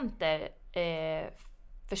läkarstudenter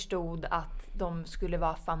förstod att de skulle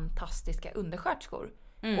vara fantastiska undersköterskor.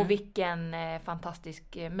 Och vilken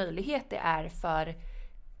fantastisk möjlighet det är för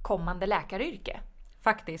kommande läkaryrke.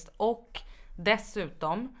 Faktiskt. Och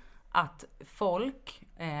dessutom att folk,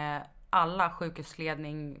 alla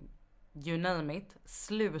sjukhusledning, you name it,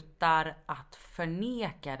 slutar att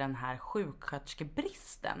förneka den här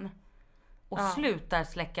sjuksköterskebristen. Och slutar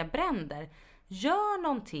släcka bränder. Gör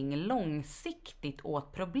någonting långsiktigt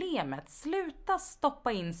åt problemet. Sluta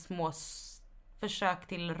stoppa in små försök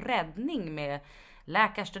till räddning med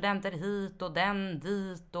läkarstudenter hit och den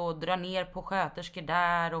dit och dra ner på sköterskor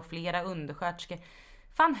där och flera undersköterskor.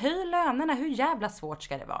 Fan, höj lönerna, hur jävla svårt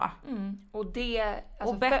ska det vara? Och det,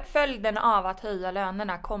 alltså följden av att höja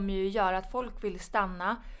lönerna kommer ju göra att folk vill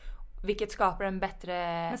stanna, vilket skapar en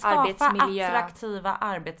bättre arbetsmiljö. Attraktiva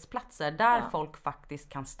arbetsplatser där folk faktiskt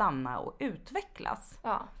kan stanna och utvecklas.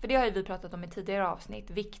 Ja, för det har ju vi pratat om i tidigare avsnitt.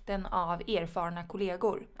 Vikten av erfarna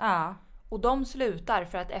kollegor. Ja. Och de slutar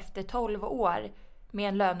för att efter 12 år med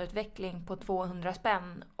en löneutveckling på 200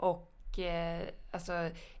 spänn och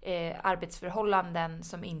arbetsförhållanden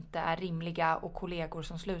som inte är rimliga och kollegor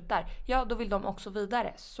som slutar. Ja, då vill de också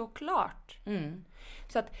vidare. Såklart.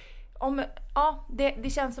 Så att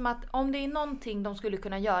det känns som att om det är någonting de skulle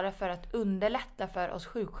kunna göra för att underlätta för oss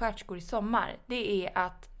sjuksköterskor i sommar, det är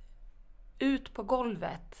att ut på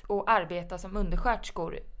golvet och arbeta som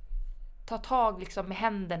undersköterskor. Ta tag liksom med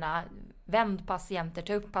händerna, vänd patienter,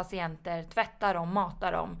 ta upp patienter, tvätta dem,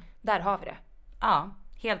 mata dem. Där har vi det. Ja,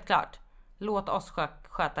 helt klart. Låt oss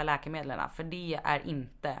sköta läkemedlen, för det är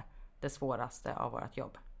inte det svåraste av vårt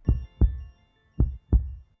jobb.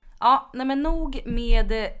 Ja, nej men nog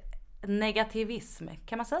med negativism.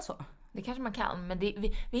 Kan man säga så? Det kanske man kan, men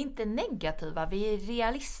vi är inte negativa, vi är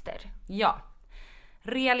realister. Ja,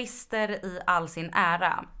 realister i all sin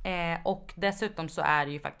ära. Och dessutom så är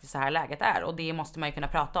det ju faktiskt så här läget är. Och det måste man ju kunna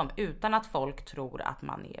prata om utan att folk tror att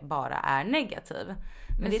man bara är negativ.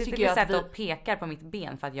 Men det tycker jag att och pekar på mitt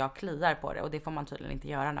ben för att jag kliar på det. Och det får man tydligen inte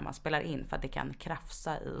göra när man spelar in, för att det kan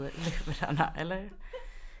krafsa i lurarna. Eller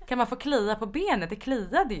kan man få klia på benet? Det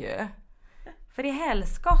kliade ju. För det är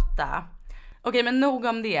helskotta. Okej, men nog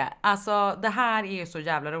om det. Alltså det här är ju så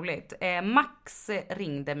jävla roligt. Max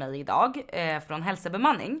ringde mig idag från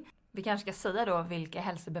hälsobemanning. Vi kanske ska säga då vilka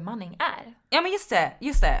hälsobemanning är. Ja men just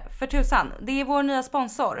det, för tusan. Det är vår nya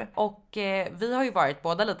sponsor. Och vi har ju varit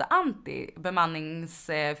båda lite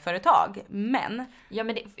anti-bemanningsföretag. Men... Ja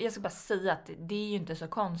men jag ska bara säga att det är ju inte så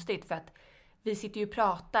konstigt. För att vi sitter ju och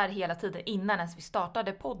pratar hela tiden innan ens vi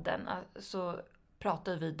startade podden. Så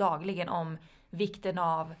pratar vi dagligen om vikten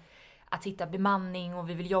av att hitta bemanning, och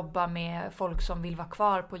vi vill jobba med folk som vill vara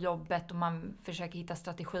kvar på jobbet, och man försöker hitta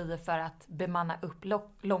strategier för att bemanna upp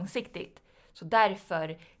långsiktigt. Så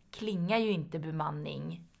därför klingar ju inte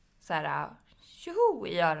bemanning så här tjoho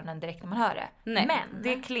i öronen direkt när man hör det. Nej, men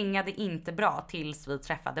det klingade inte bra tills vi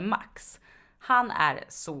träffade Max. Han är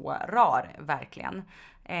så rar, verkligen.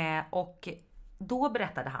 Och då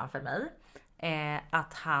berättade han för mig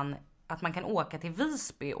att man kan åka till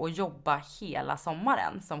Visby och jobba hela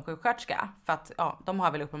sommaren som sjuksköterska. För att de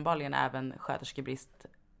har väl uppenbarligen även sköterskebrist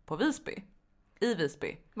på Visby. I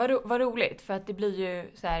Visby. Vad roligt, för att det blir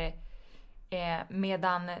ju så här,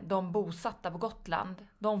 medan de bosatta på Gotland,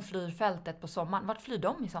 de flyr fältet på sommaren. Vart flyr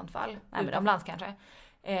de i sånt fall? Utomlands kanske.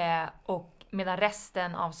 Och medan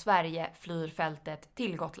resten av Sverige flyr fältet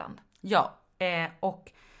till Gotland. Ja,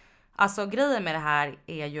 och alltså grejen med det här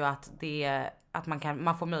är ju att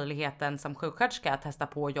man får möjligheten som sjuksköterska att testa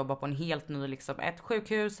på att jobba på en helt ny, liksom ett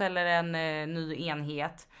sjukhus eller en ny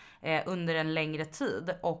enhet under en längre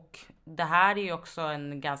tid. Och det här är ju också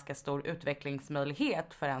en ganska stor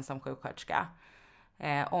utvecklingsmöjlighet för en som sjuksköterska.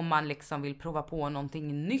 Om man liksom vill prova på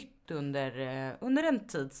någonting nytt under en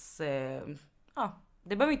tids...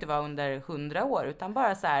 det behöver inte vara under 100 år, utan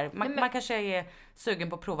bara så här, man kanske är sugen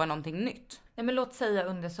på att prova någonting nytt. Nej, men låt säga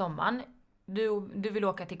under sommaren. Du vill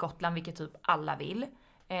åka till Gotland, vilket typ alla vill.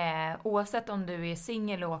 Oavsett om du är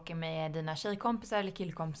singel och åker med dina tjejkompisar eller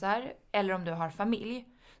killkompisar, eller om du har familj,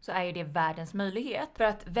 så är ju det världens möjlighet. För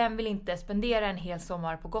att vem vill inte spendera en hel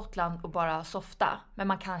sommar på Gotland och bara softa? Men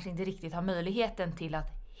man kanske inte riktigt har möjligheten till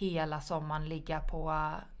att hela sommaren ligga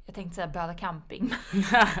på, jag tänkte säga Böda camping.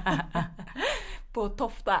 På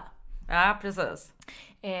Tofta. Ja, precis.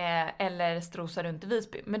 Eller strosa runt i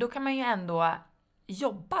Visby. Men då kan man ju ändå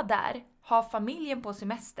jobba där, ha familjen på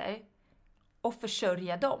semester och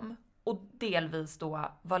försörja dem. Och delvis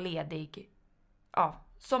då vara ledig,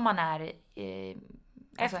 som man är.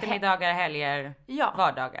 Eftermiddagar, helger,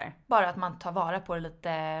 vardagar. Bara att man tar vara på det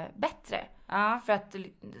lite bättre. Ja. För att,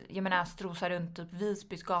 jag menar, strosa runt typ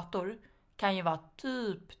Visbys gator kan ju vara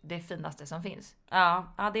typ det finaste som finns. Ja,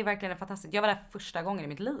 det är verkligen fantastiskt. Jag var där första gången i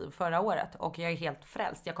mitt liv förra året och jag är helt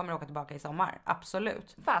frälst. Jag kommer åka tillbaka i sommar,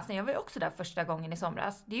 absolut. Fast jag var ju också där första gången i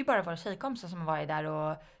somras. Det är ju bara våra tjejkompisar som har varit där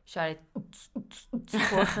och kör ett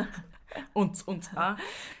på.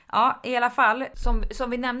 Ja, i alla fall. Som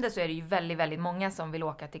vi nämnde så är det ju väldigt, väldigt många som vill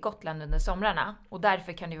åka till Gotland under somrarna. Och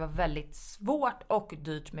därför kan det ju vara väldigt svårt och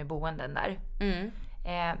dyrt med boenden där.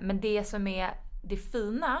 Men det som är det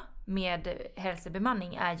fina med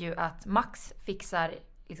hälsobemanning är ju att Max fixar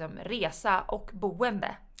liksom resa och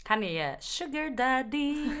boende. Han är sugar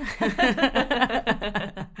daddy.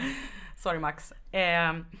 Sorry Max.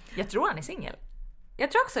 Jag tror han är singel.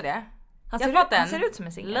 Jag tror också det. Han ser ut som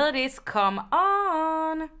en singel. Ladies come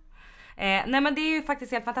on. Nej men det är ju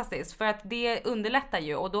faktiskt helt fantastiskt för att det underlättar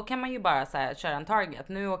ju och då kan man ju bara så här, köra en target.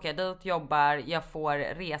 Nu åker jag dit, jobbar, jag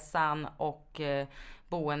får resan och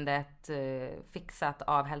boendet fixat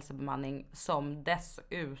av hälsobemanning som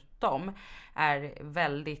dessutom är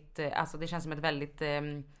väldigt, alltså det känns som ett väldigt,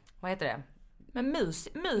 vad heter det? Men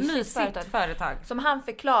mysigt företag. Som han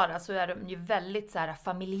förklarar så är de ju väldigt så här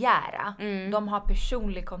familjära. De har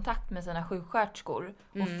personlig kontakt med sina sjuksköterskor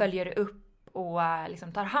och följer upp och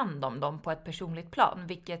liksom tar hand om dem på ett personligt plan.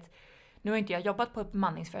 Vilket, nu har inte jag jobbat på ett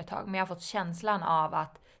bemanningsföretag, men jag har fått känslan av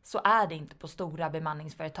att så är det inte på stora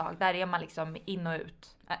bemanningsföretag. Där är man liksom in och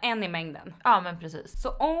ut. En i mängden. Ja, men precis. Så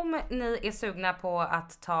om ni är sugna på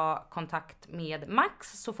att ta kontakt med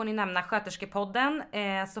Max så får ni nämna Sköterskepodden,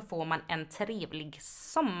 så får man en trevlig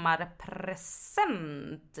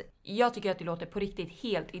sommarpresent. Jag tycker att det låter på riktigt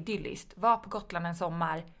helt idylliskt. Var på Gotland en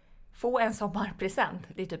sommar, få en sommarpresent.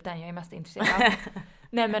 Det är typ den jag är mest intresserad av.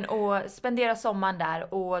 Nej men och spendera sommaren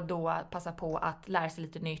där och då passa på att lära sig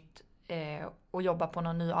lite nytt och jobba på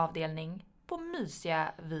någon ny avdelning på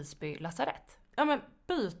mysiga Visby lasarett. Ja men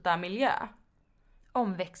byta miljö.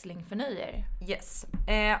 Omväxling förnöjer. Yes.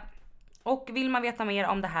 Och vill man veta mer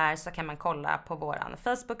om det här så kan man kolla på våran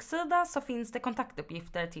Facebook-sida, så finns det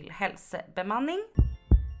kontaktuppgifter till hälsobemanning.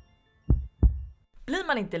 Blir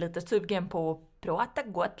man inte lite sugen på att prata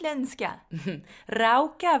gotländska?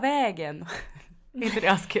 Rauka vägen. Inte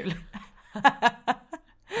det kul?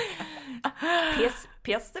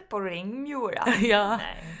 Peste på ringmjura. Ja.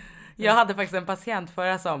 Nej. Jag hade faktiskt en patient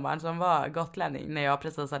förra sommaren som var gotlänning när jag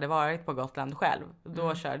precis hade varit på Gotland själv.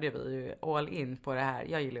 Då körde vi ju all in på det här.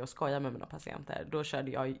 Jag gillar ju att skoja med mina patienter. Då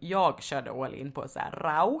körde jag körde all in på så här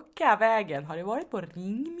Rauka vägen. Har du varit på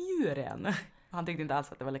ringmuren? Han tyckte inte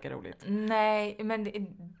alls att det var lika roligt. Nej, men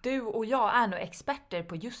du och jag är nog experter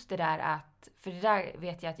på just det där att, för det där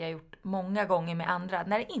vet jag att jag har gjort många gånger med andra,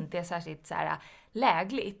 när det inte är särskilt så här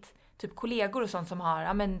lägligt. Typ kollegor och sånt som har,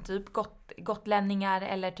 ja men typ gotlänningar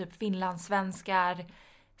eller typ finlandssvenskar,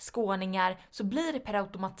 skåningar, så blir det per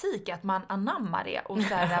automatik att man anammar det och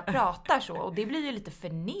så här pratar så, och det blir ju lite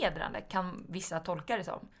förnedrande, kan vissa tolka det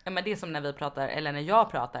som. Ja men det är som när vi pratar, eller när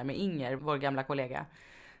jag pratar med Inger, vår gamla kollega.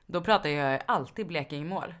 Då pratar jag alltid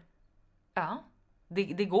Blekingemål. Ja.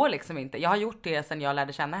 Det går liksom inte. Jag har gjort det sedan jag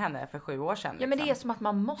lärde känna henne för 7 år sedan. Ja, men det är som att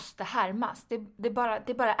man måste härmas. Det bara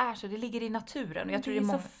är så. Det ligger i naturen. Och jag tror det är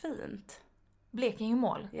så fint.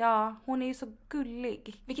 Blekingemål. Ja, hon är ju så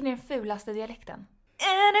gullig. Vilken är den fulaste dialekten?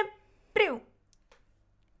 Örebro.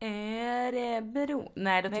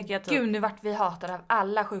 Nej, då tycker jag att... Gud, nu vart vi hatade av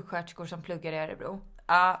alla sjuksköterskor som pluggar i Örebro.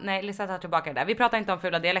 Ja, nej, Lisa tar tillbaka det där. Vi pratar inte om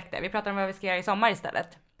fula dialekter. Vi pratar om vad vi ska göra i sommar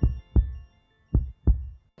istället.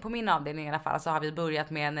 På min avdelning i alla fall så har vi börjat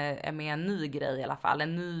med en ny grej i alla fall.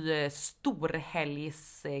 En ny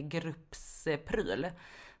storhelgsgruppspryl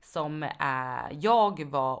som jag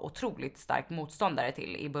var otroligt stark motståndare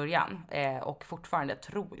till i början. Och fortfarande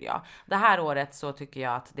tror jag. Det här året så tycker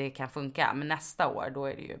jag att det kan funka. Men nästa år då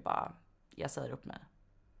är det ju bara, jag säger upp mig.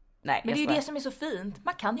 Nej, men det är ju det som är så fint.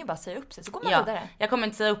 Man kan ju bara säga upp sig, så går man vidare. Jag kommer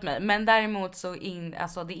inte säga upp mig. Men däremot så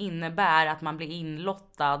alltså det innebär att man blir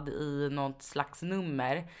inlottad i något slags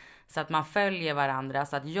nummer. Så att man följer varandra.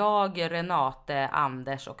 Så att jag, Renate,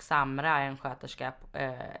 Anders och Samra är en sköterska.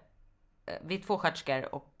 Vi är 2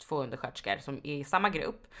 sköterskor och 2 undersköterskor som är i samma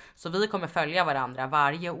grupp. Så vi kommer följa varandra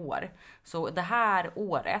varje år. Så det här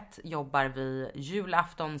året jobbar vi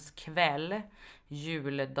julaftons kväll,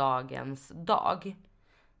 juldagens dag.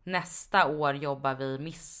 Nästa år jobbar vi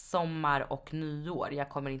midsommar och nyår. Jag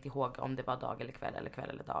kommer inte ihåg om det var dag eller kväll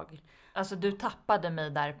eller dag. Alltså du tappade mig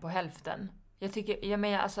där på hälften.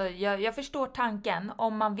 Jag förstår tanken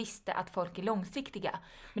om man visste att folk är långsiktiga.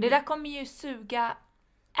 Men det där kommer ju suga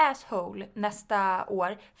asshole nästa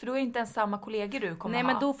år. För då är inte ens samma kollegor du kommer ha.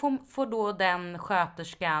 Nej, men då får då den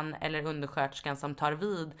sköterskan eller undersköterskan som tar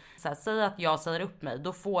vid. Säg att jag säger upp mig.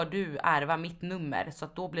 Då får du ärva mitt nummer. Så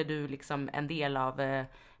att då blir du liksom en del av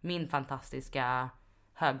min fantastiska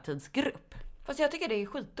högtidsgrupp. Fast jag tycker det är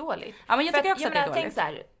skitdåligt. Ja, men jag tycker också att det är dåligt. Tänk så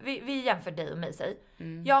här, vi jämför dig och mig, säg.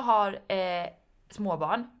 Jag har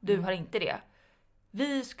småbarn, du har inte det.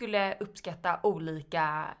 Vi skulle uppskatta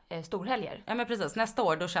olika storhelger. Ja, men precis. Nästa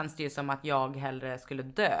år då känns det ju som att jag hellre skulle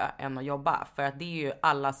dö än att jobba. För att det är ju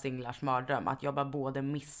alla singlars mardröm att jobba både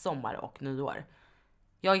midsommar och nyår.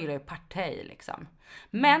 Jag gillar ju partaj liksom.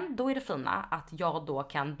 Men då är det fina att jag då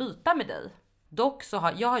kan byta med dig. Dock så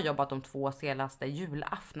har jag jobbat de 2 senaste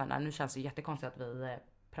julaftnarna. Nu känns det jättekonstigt att vi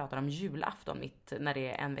pratar om julafton mitt när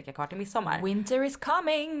det är en vecka kvar till midsommar. Winter is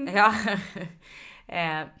coming! Ja.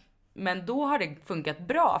 Men då har det funkat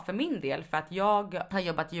bra för min del. För att jag har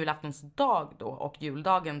jobbat julaftons dag då och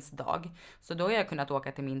juldagens dag. Så då har jag kunnat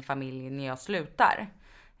åka till min familj när jag slutar.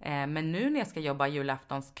 Men nu när jag ska jobba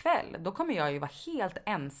julaftons kväll, då kommer jag ju vara helt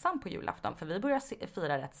ensam på julafton. För vi börjar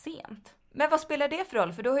fira rätt sent. Men vad spelar det för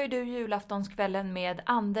roll? För då har ju du julaftonskvällen med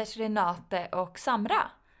Anders, Renate och Samra.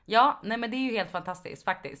 Ja, nej men det är ju helt fantastiskt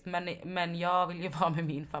faktiskt. Men jag vill ju vara med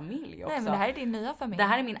min familj också. Nej, men det här är din nya familj. Det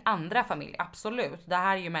här är min andra familj, absolut. Det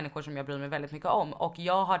här är ju människor som jag bryr mig väldigt mycket om. Och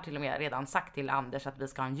jag har till och med redan sagt till Anders att vi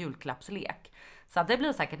ska ha en julklappslek. Så att det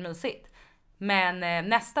blir säkert mysigt. Men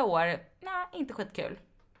nästa år, nej, inte skitkul.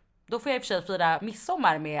 Då får jag i och för sig fira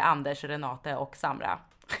midsommar med Anders, Renate och Samra.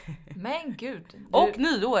 Men gud. Och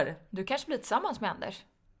nyår. Du kanske blir tillsammans med Anders.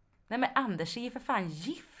 Nej, men Anders är ju för fan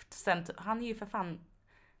gift. Han är ju för fan...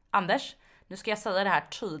 Anders, nu ska jag säga det här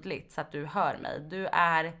tydligt så att du hör mig. Du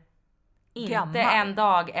är inte gammal. En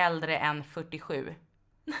dag äldre än 47.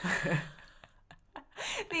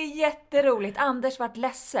 Det är jätteroligt. Anders vart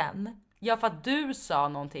ledsen. Ja, för att du sa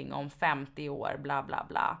någonting om 50 år, bla bla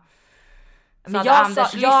bla. Men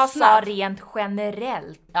jag sa rent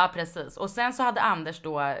generellt. Ja, precis. Och sen så hade Anders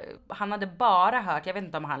då, han hade bara hört, jag vet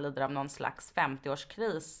inte om han lider av någon slags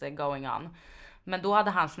 50-årskris going on. Men då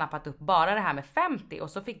hade han snappat upp bara det här med 50 och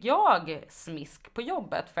så fick jag smisk på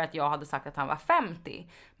jobbet för att jag hade sagt att han var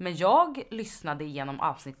 50. Men jag lyssnade igenom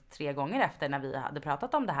avsnitt 3 gånger efter när vi hade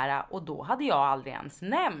pratat om det här och då hade jag aldrig ens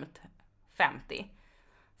nämnt 50.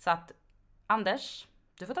 Så att Anders,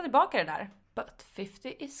 du får ta tillbaka det där. But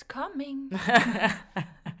 50 is coming.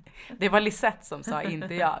 Det var Lisette som sa,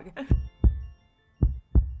 inte jag.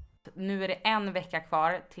 Nu är det en vecka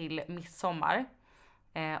kvar till midsommar.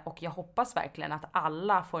 Och jag hoppas verkligen att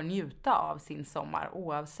alla får njuta av sin sommar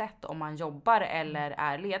oavsett om man jobbar eller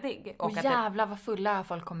är ledig. Och jävlar vad fulla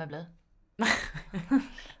folk kommer bli.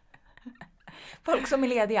 Folk som är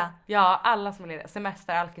lediga. Ja, alla som är lediga.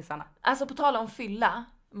 Semesteralkisarna. Alltså på tal om fylla,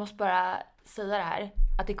 måste bara säga det här.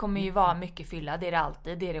 Att det kommer ju vara mycket fylla, det är det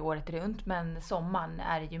alltid, det är det året runt. Men sommaren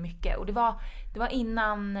är det ju mycket. Och det var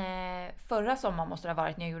innan förra sommaren måste det ha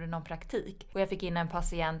varit när jag gjorde någon praktik. Och jag fick in en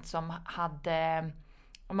patient som hade,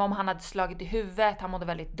 om han hade slagit i huvudet, han mådde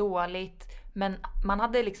väldigt dåligt. Men man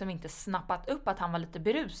hade liksom inte snappat upp att han var lite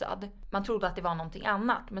berusad. Man trodde att det var någonting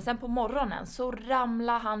annat. Men sen på morgonen så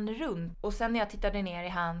ramlade han runt. Och sen när jag tittade ner i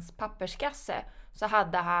hans papperskasse så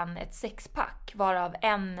hade han ett 6-pack varav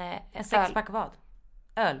en 6-pack vad?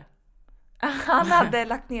 Öl? Han hade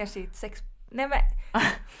lagt ner sitt 6... Nej men...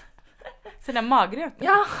 Sina magrutor?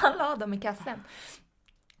 Ja, han la dem i kassen.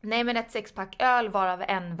 Nej men ett 6-pack öl varav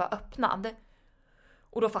en var öppnad.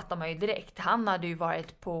 Och då fattar man ju direkt. Han hade ju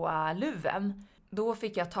varit på luven. Då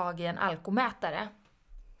fick jag tag i en alkomätare.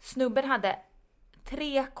 Snubben hade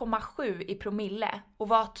 3,7 i promille. Och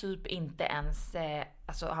var typ inte ens...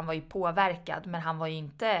 Alltså han var ju påverkad. Men han var ju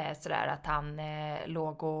inte sådär att han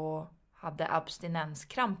låg och hade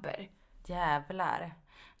abstinenskramper. Jävlar.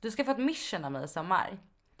 Du ska få ett mission av mig i sommar.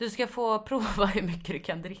 Du ska få prova hur mycket du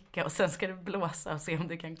kan dricka och sen ska du blåsa och se om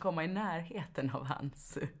du kan komma i närheten av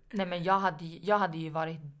hans. Nej men jag hade ju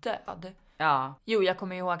varit död. Ja. Jo, jag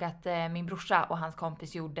kommer ihåg att min brorsa och hans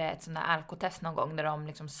kompis gjorde ett sånt där alkotest någon gång där de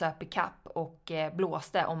liksom söp i kapp och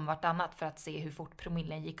blåste om vartannat för att se hur fort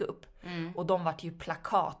promillen gick upp. Mm. Och de vart ju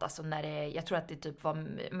plakat, alltså när jag tror att det typ var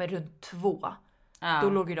med runt 2. Ja. Då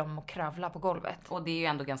låg ju de och kravla på golvet. Och det är ju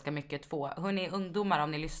ändå ganska mycket 2. Hörrni ungdomar,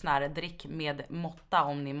 om ni lyssnar, drick med måtta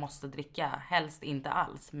om ni måste dricka. Helst inte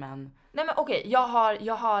alls, men... Nej men okej,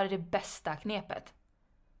 jag har det bästa knepet.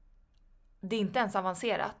 Det är inte ens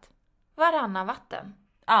avancerat. Varannan vatten.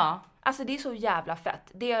 Ja. Alltså det är så jävla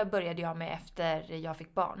fett. Det började jag med efter jag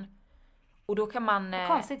fick barn. Och då kan man...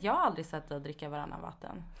 Konstigt, jag har aldrig sett dig dricka varannan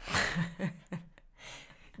vatten.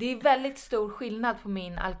 Det är väldigt stor skillnad på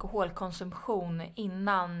min alkoholkonsumtion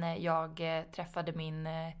innan jag träffade min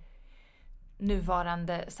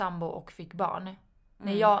nuvarande sambo och fick barn.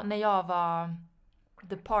 När jag var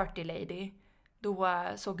the party lady, då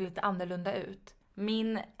såg det lite annorlunda ut.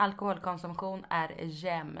 Min alkoholkonsumtion är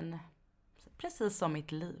jämn. Precis som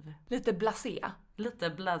mitt liv. Lite blasé. Lite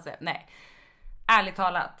blasé. Nej. Ärligt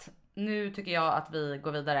talat. Nu tycker jag att vi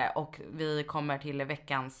går vidare och vi kommer till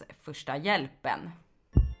veckans första hjälpen.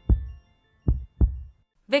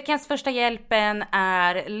 Veckans första hjälpen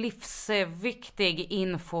är livsviktig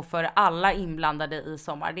info för alla inblandade i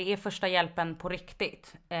sommar. Det är första hjälpen på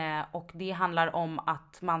riktigt. Och det handlar om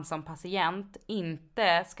att man som patient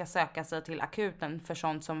inte ska söka sig till akuten för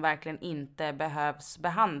sånt som verkligen inte behövs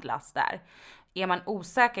behandlas där. Är man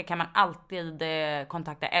osäker kan man alltid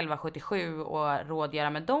kontakta 1177 och rådgöra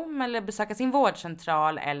med dem eller besöka sin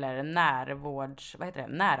vårdcentral eller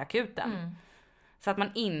närakuten. Så att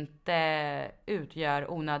man inte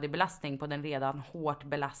utgör onödig belastning på den redan hårt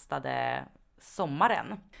belastade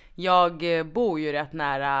sommaren. Jag bor ju rätt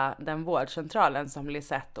nära den vårdcentralen som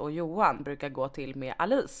Lisette och Johan brukar gå till med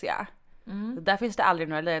Alicia. Där finns det aldrig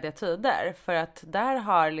några lediga tider för att där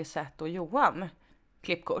har Lisette och Johan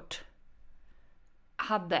klippkort.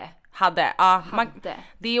 Hade. Ja,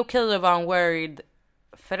 det är okej att vara en worried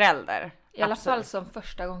förälder. I alla fall som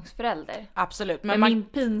förstagångsförälder. Absolut. Men min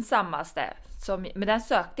pinsammaste, men den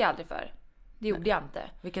sökte jag aldrig för. Det gjorde jag inte.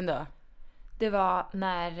 Vilken då? Det var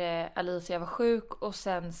när Alicia var sjuk och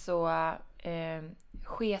sen så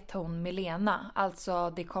sket hon med Lena. Alltså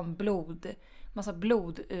det kom massa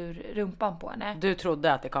blod ur rumpan på henne. Du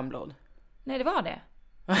trodde att det kom blod? Nej, det var det.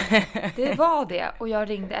 Det var det. Och jag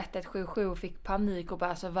ringde 1177 och fick panik och bara,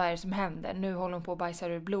 alltså, vad är det som händer? Nu håller hon på att bajsa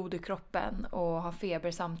ur blod i kroppen och har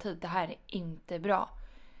feber samtidigt. Det här är inte bra.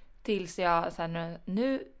 Tills jag sen,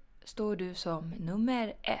 nu står du som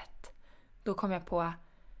nummer 1. Då kom jag på,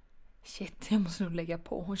 shit, jag måste nog lägga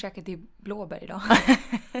på. Hon käkade till blåbär idag.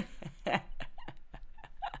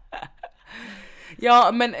 Ja,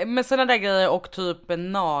 men med sådana där grejer och typ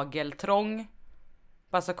nageltrång.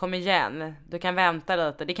 Bara så kom igen, du kan vänta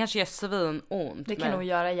lite. Det kanske gör svinont. Det kan nog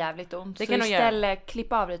göra jävligt ont. Det så kan istället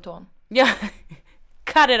klippa av dig tån. Ja,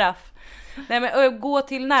 cut it off. Nej, men gå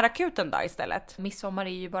till närakuten då istället. Midsommar är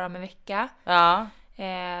ju bara om en vecka. Ja.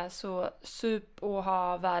 Så sup och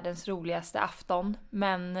ha världens roligaste afton.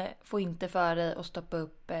 Men få inte för dig att stoppa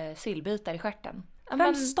upp sillbitar i stjärten.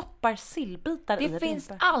 Vem stoppar sillbitar i det? Det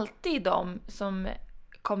finns alltid de som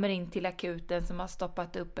kommer in till akuten som har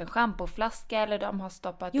stoppat upp en schampoflaska eller de har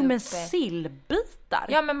stoppat upp... men sillbitar?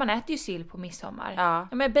 Ja, men man äter ju sill på midsommar. Ja.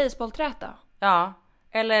 Men baseballträta. Ja,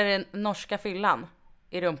 eller norska fyllan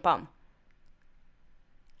i rumpan.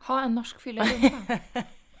 Ha en norsk fylla i rumpan?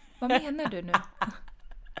 Vad menar du nu?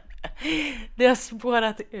 Det har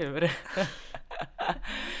spårat ur.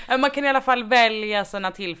 Man kan i alla fall välja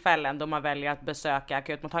sådana tillfällen då man väljer att besöka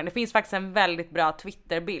akutmottagningen. Det finns faktiskt en väldigt bra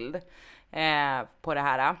Twitterbild på det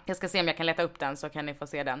här. Jag ska se om jag kan leta upp den så kan ni få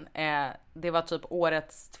se den. Det var typ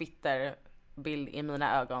årets Twitterbild i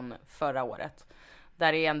mina ögon förra året.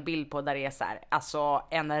 Där är en bild på där det är så här, alltså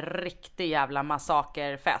en riktig jävla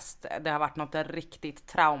massakerfest. Det har varit något riktigt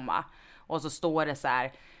trauma. Och så står det så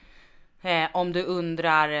här, om du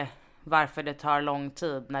undrar varför det tar lång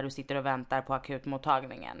tid när du sitter och väntar på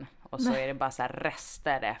akutmottagningen. Och så är det bara så här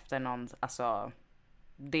rester efter någon, alltså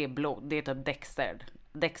det är blod, det är typ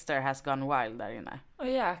Dexter has gone wild där inne. Åh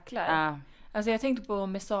jäklar. Alltså jag tänkte på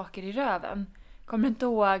med saker i röven. Kommer du inte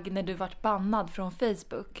ihåg när du vart bannad från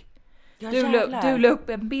Facebook? Ja, du la upp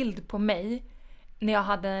en bild på mig när jag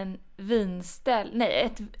hade en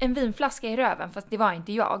en vinflaska i röven, fast det var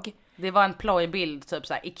inte jag. Det var en plojbild, typ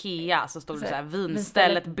så här Ikea, så stod det så här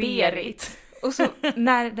vinstället Berit. Och så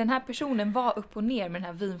när den här personen var upp och ner med den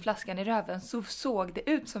här vinflaskan i röven så såg det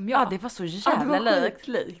ut som jag. Ja, det var så jävla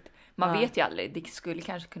likt. Man vet ju aldrig, det skulle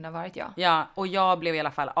kanske kunna varit jag. Ja, och jag blev i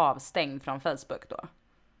alla fall avstängd från Facebook då.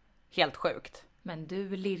 Helt sjukt. Men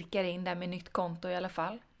du lirkar in där med nytt konto i alla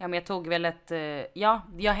fall. Ja, men jag tog väl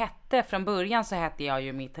jag hette, från början så hette jag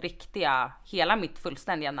ju hela mitt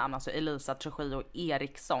fullständiga namn, alltså Elisa Trujillo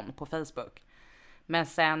Eriksson på Facebook. Men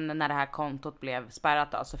sen när det här kontot blev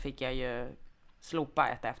spärrat då, så fick jag ju slopa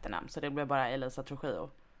ett efternamn, så det blev bara Elisa Trujillo.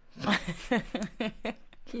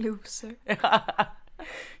 Loser.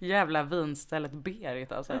 Jävla vinstället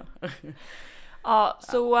Berit alltså. Ja,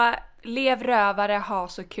 så lev rövare, ha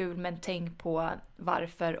så kul, men tänk på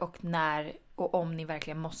varför och när och om ni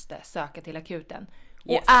verkligen måste söka till akuten.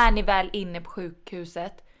 Yes. Och är ni väl inne på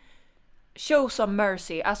sjukhuset, show some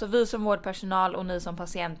mercy. Alltså vi som vårdpersonal och ni som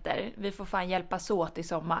patienter. Vi får fan hjälpas åt i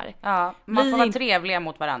sommar. Ja, man får vara trevliga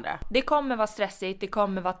mot varandra. Det kommer vara stressigt, det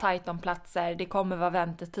kommer vara tajt om platser, det kommer vara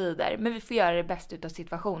väntetider. Men vi får göra det bästa utav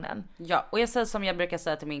situationen. Ja, och jag säger som jag brukar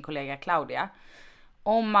säga till min kollega Claudia.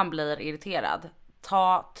 Om man blir irriterad,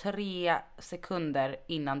 ta 3 sekunder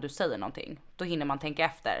innan du säger någonting. Då hinner man tänka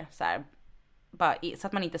efter så här, bara, så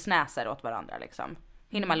att man inte snäser åt varandra liksom.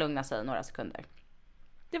 Hinner man lugna sig några sekunder.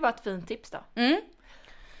 Det var ett fint tips då.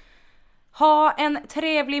 Ha en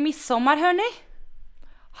trevlig midsommar hörni.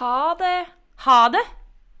 Ha det. Ha det.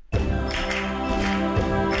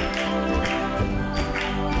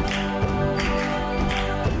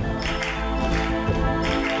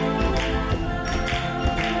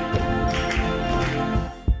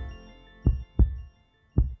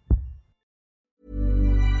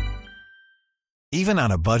 Even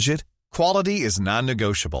on a budget, quality is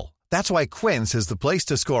non-negotiable. That's why Quince is the place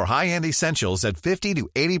to score high-end essentials at 50 to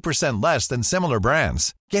 80% less than similar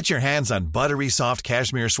brands. Get your hands on buttery soft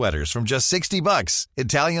cashmere sweaters from just $60,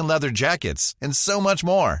 Italian leather jackets, and so much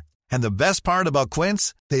more. And the best part about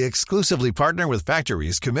Quince, they exclusively partner with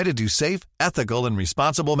factories committed to safe, ethical, and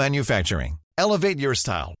responsible manufacturing. Elevate your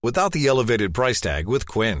style without the elevated price tag with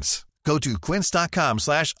Quince. Go to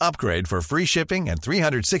quince.com/upgrade for free shipping and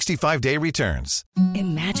 365-day returns.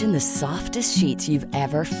 Imagine the softest sheets you've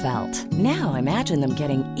ever felt. Now imagine them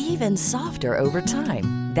getting even softer over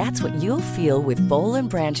time. That's what you'll feel with Boll &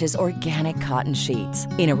 Branch's organic cotton sheets.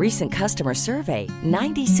 In a recent customer survey,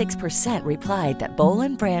 96% replied that Boll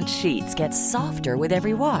 & Branch sheets get softer with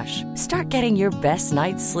every wash. Start getting your best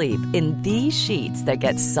night's sleep in these sheets that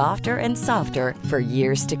get softer and softer for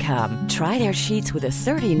years to come. Try their sheets with a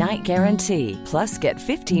 30-night guarantee. Plus, get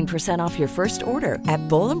 15% off your first order at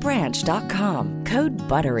bollandbranch.com. Code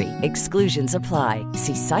BUTTERY. Exclusions apply.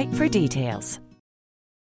 See site for details.